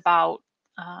talked about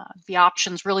the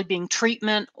options really being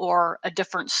treatment or a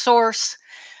different source.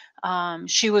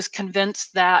 She was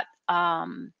convinced that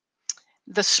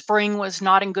the spring was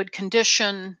not in good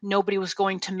condition. Nobody was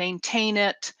going to maintain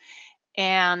it.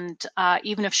 And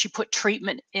even if she put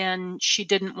treatment in, she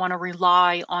didn't want to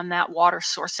rely on that water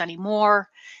source anymore.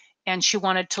 And she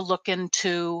wanted to look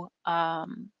into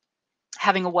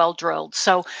having a well drilled.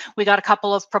 So we got a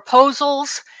couple of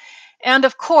proposals. And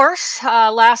of course,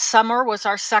 last summer was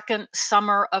our second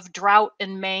summer of drought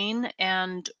in Maine,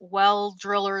 and well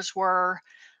drillers were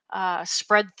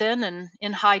spread thin and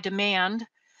in high demand.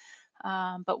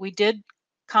 But we did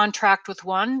contract with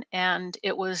one, and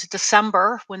it was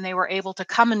December when they were able to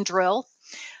come and drill.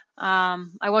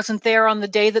 I wasn't there on the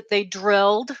day that they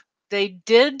drilled. They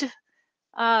did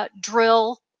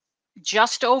drill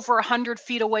just over 100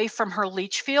 feet away from her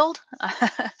leach field.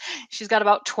 She's got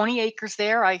about 20 acres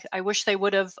there. I wish they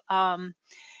would have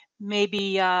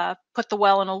maybe put the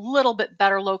well in a little bit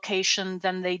better location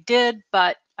than they did,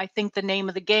 but I think the name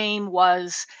of the game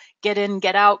was get in,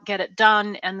 get out, get it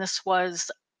done. And this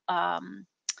was,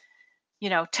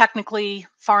 technically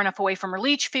far enough away from her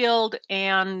leach field,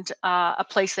 and a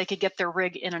place they could get their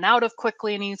rig in and out of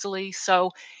quickly and easily.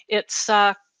 So it's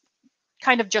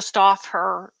kind of just off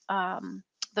her,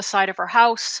 the side of her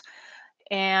house.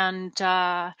 And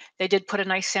they did put a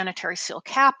nice sanitary seal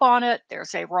cap on it.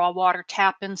 There's a raw water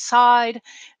tap inside.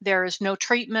 There is no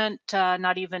treatment,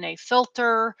 not even a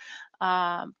filter,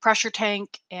 pressure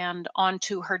tank, and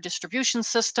onto her distribution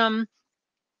system.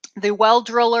 The well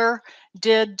driller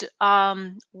did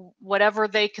whatever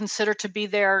they consider to be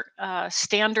their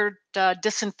standard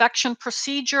disinfection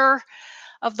procedure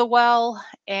of the well.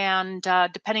 And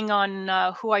depending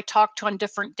on who I talked to on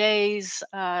different days,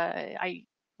 I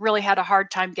really had a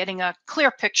hard time getting a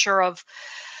clear picture of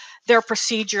their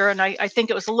procedure. And I think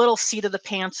it was a little seat of the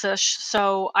pants-ish.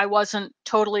 So I wasn't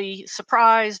totally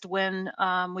surprised when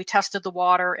we tested the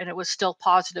water and it was still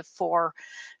positive for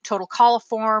total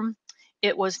coliform.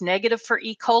 It was negative for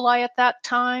E. coli at that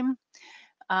time.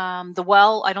 The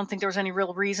well, I don't think there was any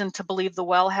real reason to believe the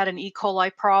well had an E.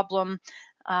 coli problem.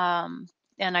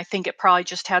 And I think it probably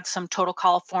just had some total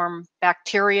coliform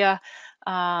bacteria,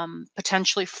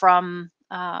 potentially from,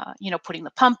 putting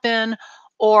the pump in.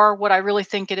 Or what I really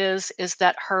think it is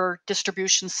that her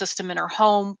distribution system in her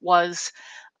home was,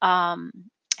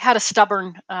 had a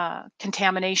stubborn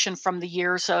contamination from the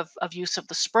years of use of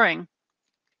the spring.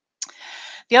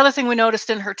 The other thing we noticed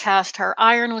in her test, her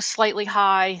iron was slightly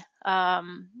high,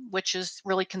 which is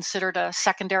really considered a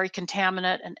secondary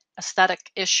contaminant, an aesthetic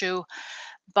issue.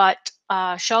 But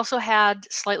she also had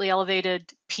slightly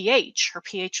elevated pH. Her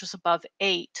pH was above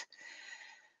 8.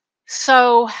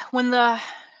 So when the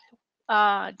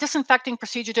disinfecting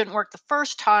procedure didn't work the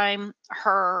first time,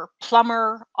 her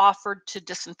plumber offered to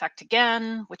disinfect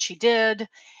again, which he did.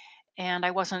 And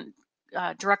I wasn't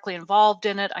directly involved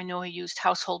in it. I know he used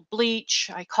household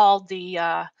bleach. I called the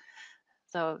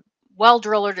well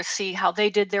driller to see how they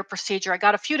did their procedure. I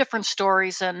got a few different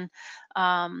stories, and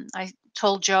I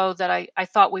told Joe that I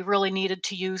thought we really needed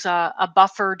to use a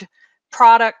buffered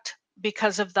product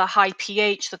because of the high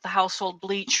pH, that the household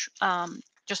bleach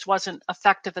just wasn't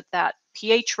effective at that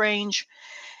pH range.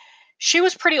 She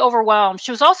was pretty overwhelmed.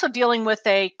 She was also dealing with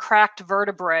a cracked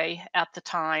vertebrae at the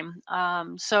time.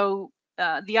 So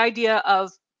the idea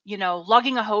of, you know,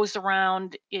 lugging a hose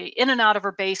around in and out of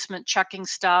her basement, checking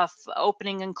stuff,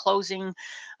 opening and closing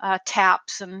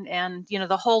taps, and you know,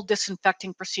 the whole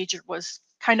disinfecting procedure was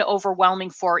kind of overwhelming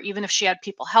for her. Even if she had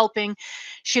people helping,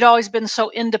 she'd always been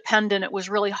so independent. It was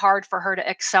really hard for her to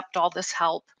accept all this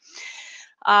help.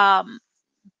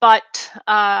 But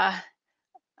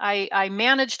I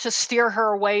managed to steer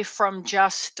her away from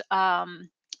just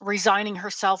resigning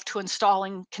herself to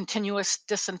installing continuous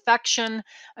disinfection.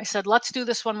 I said, let's do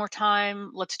this one more time.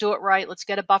 Let's do it right. Let's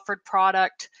get a buffered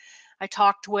product. I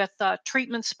talked with a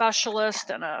treatment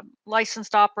specialist and a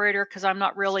licensed operator because I'm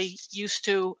not really used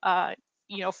to,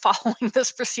 you know, following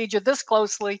this procedure this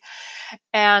closely.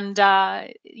 And,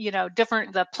 you know,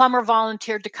 the plumber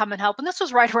volunteered to come and help. And this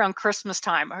was right around Christmas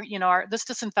time. You know, this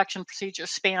disinfection procedure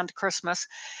spanned Christmas.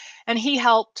 And he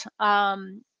helped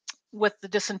with the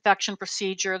disinfection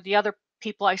procedure. The other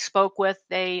people I spoke with,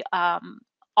 they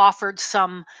offered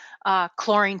some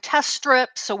chlorine test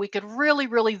strips so we could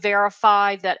really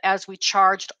verify that as we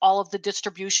charged all of the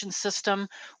distribution system,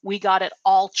 we got it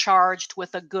all charged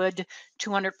with a good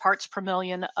 200 parts per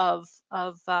million of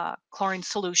chlorine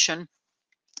solution.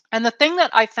 And the thing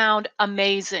that I found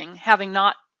amazing, having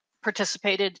not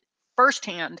participated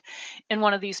firsthand in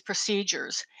one of these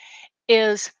procedures,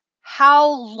 is how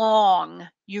long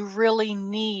you really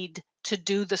need to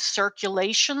do the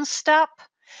circulation step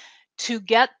to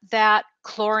get that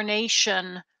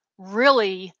chlorination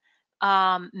really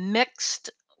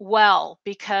mixed well,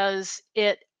 because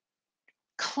it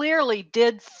clearly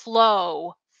did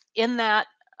flow in that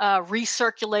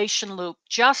recirculation loop,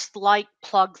 just like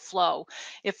plug flow.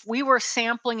 If we were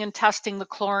sampling and testing the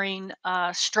chlorine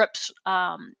strips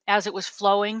as it was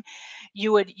flowing,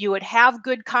 you would have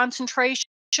good concentration,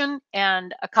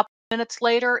 and a couple minutes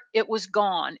later it was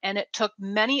gone. And it took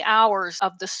many hours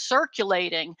of the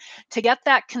circulating to get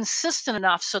that consistent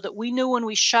enough so that we knew when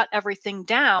we shut everything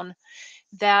down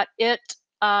that it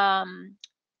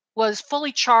was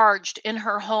fully charged in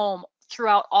her home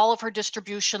throughout all of her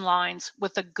distribution lines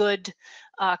with a good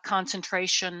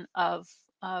concentration of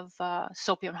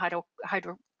sodium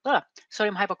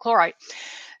hypochlorite.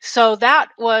 So that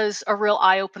was a real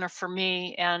eye opener for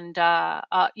me. And,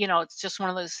 you know, it's just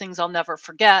one of those things I'll never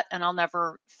forget, and I'll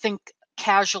never think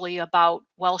casually about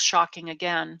well shocking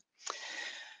again.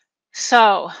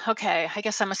 So, okay, I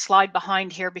guess I'm a slide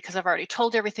behind here because I've already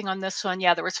told everything on this one.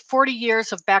 Yeah, there was 40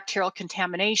 years of bacterial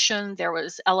contamination. There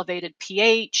was elevated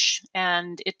pH,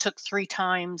 and it took 3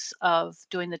 times of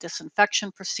doing the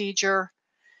disinfection procedure.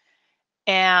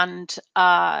 And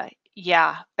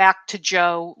yeah, back to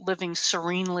Jo living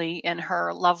serenely in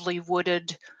her lovely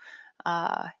wooded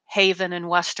haven in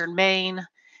Western Maine.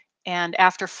 And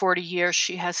after 40 years,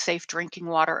 she has safe drinking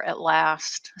water at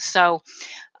last. So,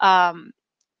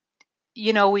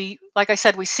 you know, like I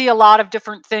said, we see a lot of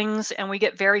different things, and we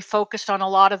get very focused on a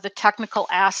lot of the technical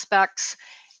aspects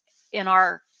in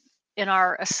our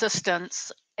assistance.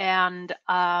 And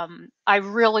I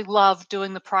really love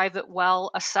doing the private well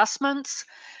assessments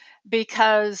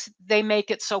because they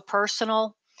make it so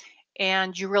personal,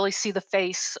 and you really see the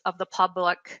face of the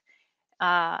public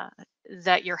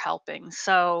that you're helping.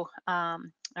 So I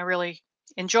really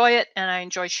enjoy it, and I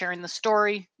enjoy sharing the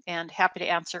story, and happy to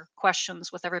answer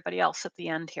questions with everybody else at the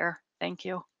end here. Thank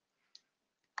you.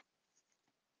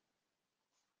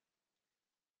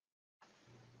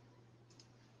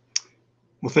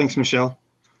 Well, thanks, Michelle.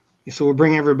 So we'll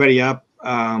bring everybody up.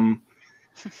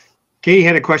 Katie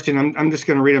had a question. I'm just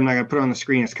going to read it. I'm not going to put it on the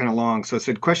screen. It's kind of long. So it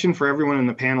said, question for everyone in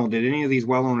the panel. Did any of these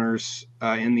well owners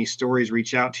in these stories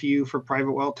reach out to you for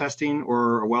private well testing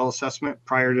or a well assessment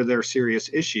prior to their serious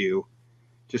issue?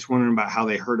 Just wondering about how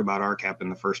they heard about RCAP in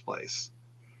the first place.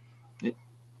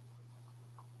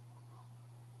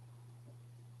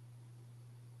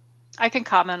 I can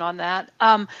comment on that.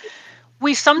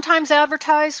 We sometimes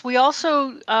advertise. We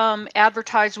also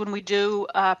advertise when we do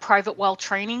private well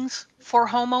trainings for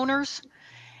homeowners.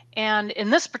 And in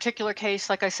this particular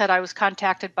case, like I said, I was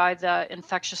contacted by the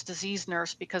infectious disease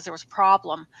nurse because there was a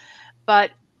problem.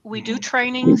 But we do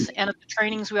trainings, and at the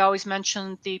trainings, we always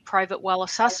mention the private well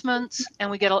assessments,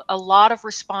 and we get a lot of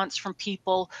response from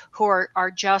people who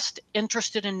are just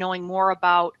interested in knowing more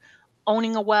about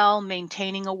owning a well,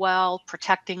 maintaining a well,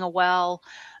 protecting a well,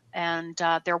 and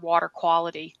their water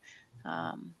quality.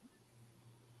 I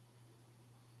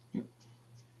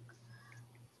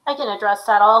can address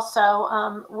that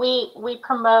also. We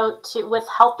promote with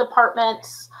health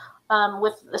departments,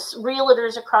 with the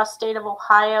realtors across the state of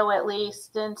Ohio, at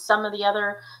least. In some of the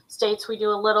other states, we do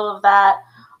a little of that.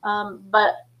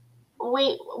 But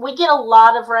we get a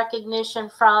lot of recognition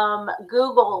from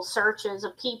Google searches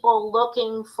of people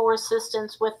looking for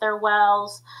assistance with their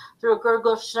wells through a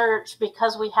Google search.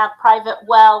 Because we have private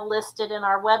well listed in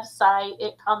our website,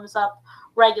 it comes up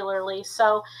regularly.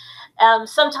 So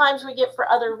sometimes we get for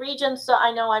other regions. So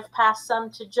I know I've passed some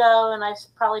to Joe, and I've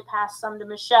probably passed some to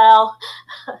Michelle.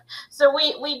 So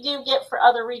we do get for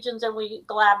other regions, and we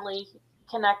gladly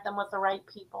connect them with the right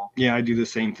people. Yeah, I do the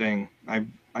same thing.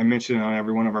 I mention it on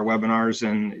every one of our webinars,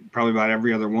 and probably about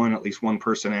every other one, at least one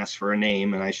person asks for a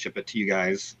name, and I ship it to you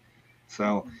guys.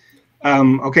 So,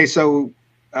 okay, so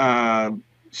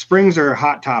springs are a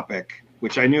hot topic,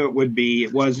 which I knew it would be.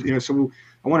 It was, so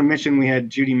I want to mention we had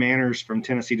Judy Manners from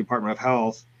Tennessee Department of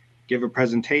Health give a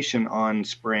presentation on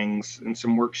springs and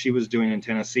some work she was doing in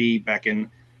Tennessee back in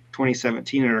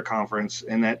 2017 at our conference,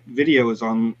 and that video is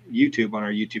on YouTube, on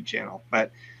our YouTube channel.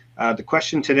 But the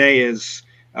question today is,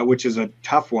 which is a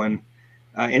tough one,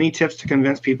 any tips to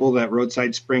convince people that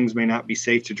roadside springs may not be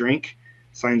safe to drink?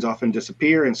 Signs often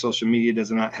disappear, and social media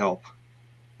does not help.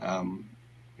 And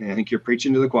I think you're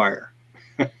preaching to the choir.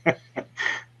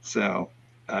 So,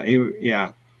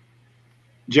 yeah.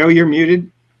 Joe, you're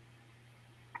muted.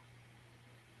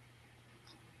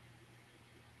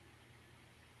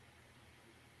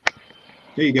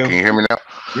 There you go. Can you hear me now?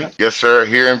 Yep. Yes, sir.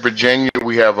 Here in Virginia,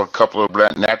 we have a couple of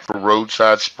natural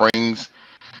roadside springs,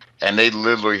 and they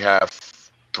literally have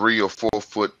 3 or 4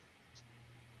 foot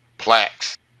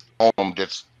plaques on them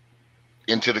that's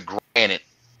into the granite.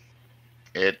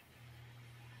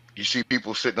 You see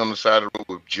people sitting on the side of the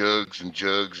road with jugs and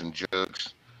jugs and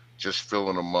jugs, just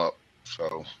filling them up.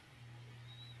 So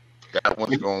that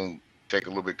one's going to take a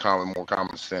little bit more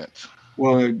common sense.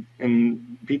 Well,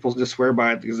 and people just swear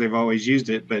by it because they've always used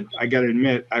it. But I got to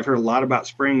admit, I've heard a lot about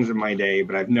springs in my day,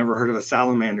 but I've never heard of a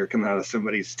salamander coming out of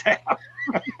somebody's tap.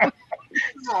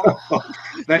 So,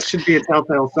 that should be a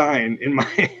telltale sign,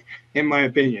 in my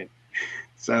opinion.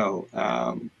 So,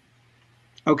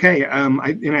 okay,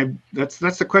 that's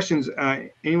the questions.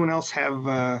 Anyone else have?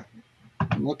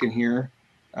 I'm looking here.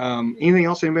 Anything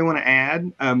else anybody want to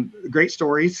add? Great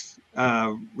stories,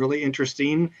 really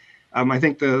interesting. I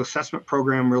think the assessment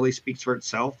program really speaks for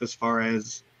itself as far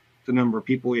as the number of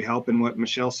people we help, and what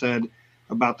Michelle said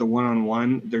about the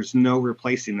one-on-one. There's no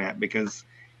replacing that, because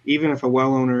even if a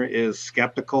well owner is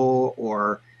skeptical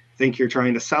or think you're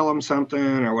trying to sell them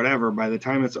something or whatever, by the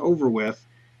time it's over with,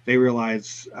 they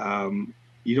realize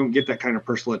you don't get that kind of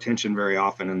personal attention very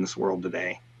often in this world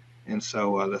today. And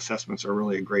so the assessments are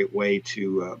really a great way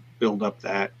to build up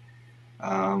that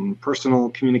personal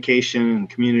communication and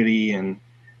community and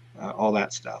all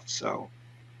that stuff. So,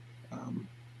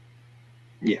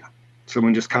 yeah.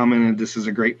 Someone just commented, this is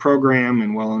a great program,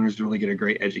 and well owners really get a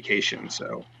great education.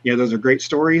 So, yeah, those are great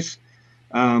stories.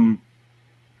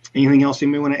 Anything else you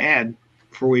may want to add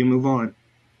before we move on?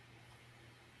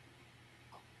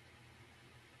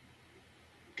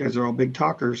 You guys are all big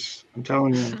talkers, I'm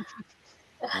telling you.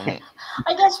 I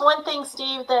guess one thing,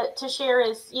 Steve, that to share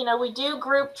is, we do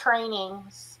group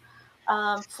trainings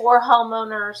for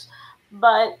homeowners,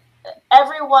 but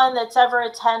everyone that's ever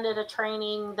attended a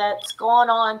training that's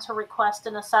gone on to request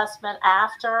an assessment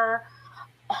after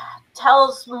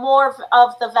tells more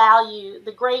of the value,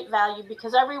 the great value,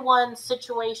 because everyone's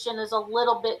situation is a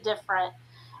little bit different.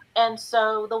 And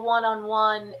so the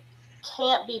one-on-one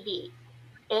can't be beat.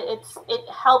 It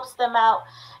helps them out,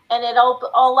 and it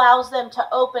allows them to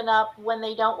open up when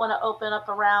they don't want to open up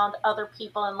around other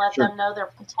people and let them know their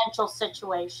potential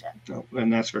situation. Oh,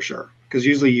 and that's for sure, because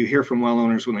usually you hear from well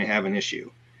owners when they have an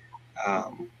issue,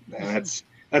 and that's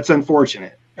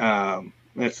unfortunate.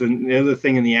 That's the other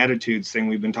thing in the attitudes thing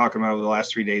we've been talking about over the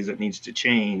last 3 days that needs to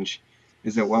change,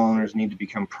 is that well owners need to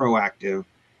become proactive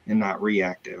and not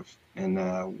reactive,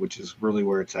 and which is really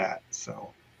where it's at.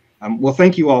 So. Well,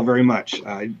 thank you all very much.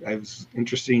 It was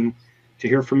interesting to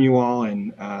hear from you all,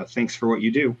 and thanks for what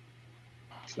you do.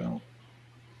 So.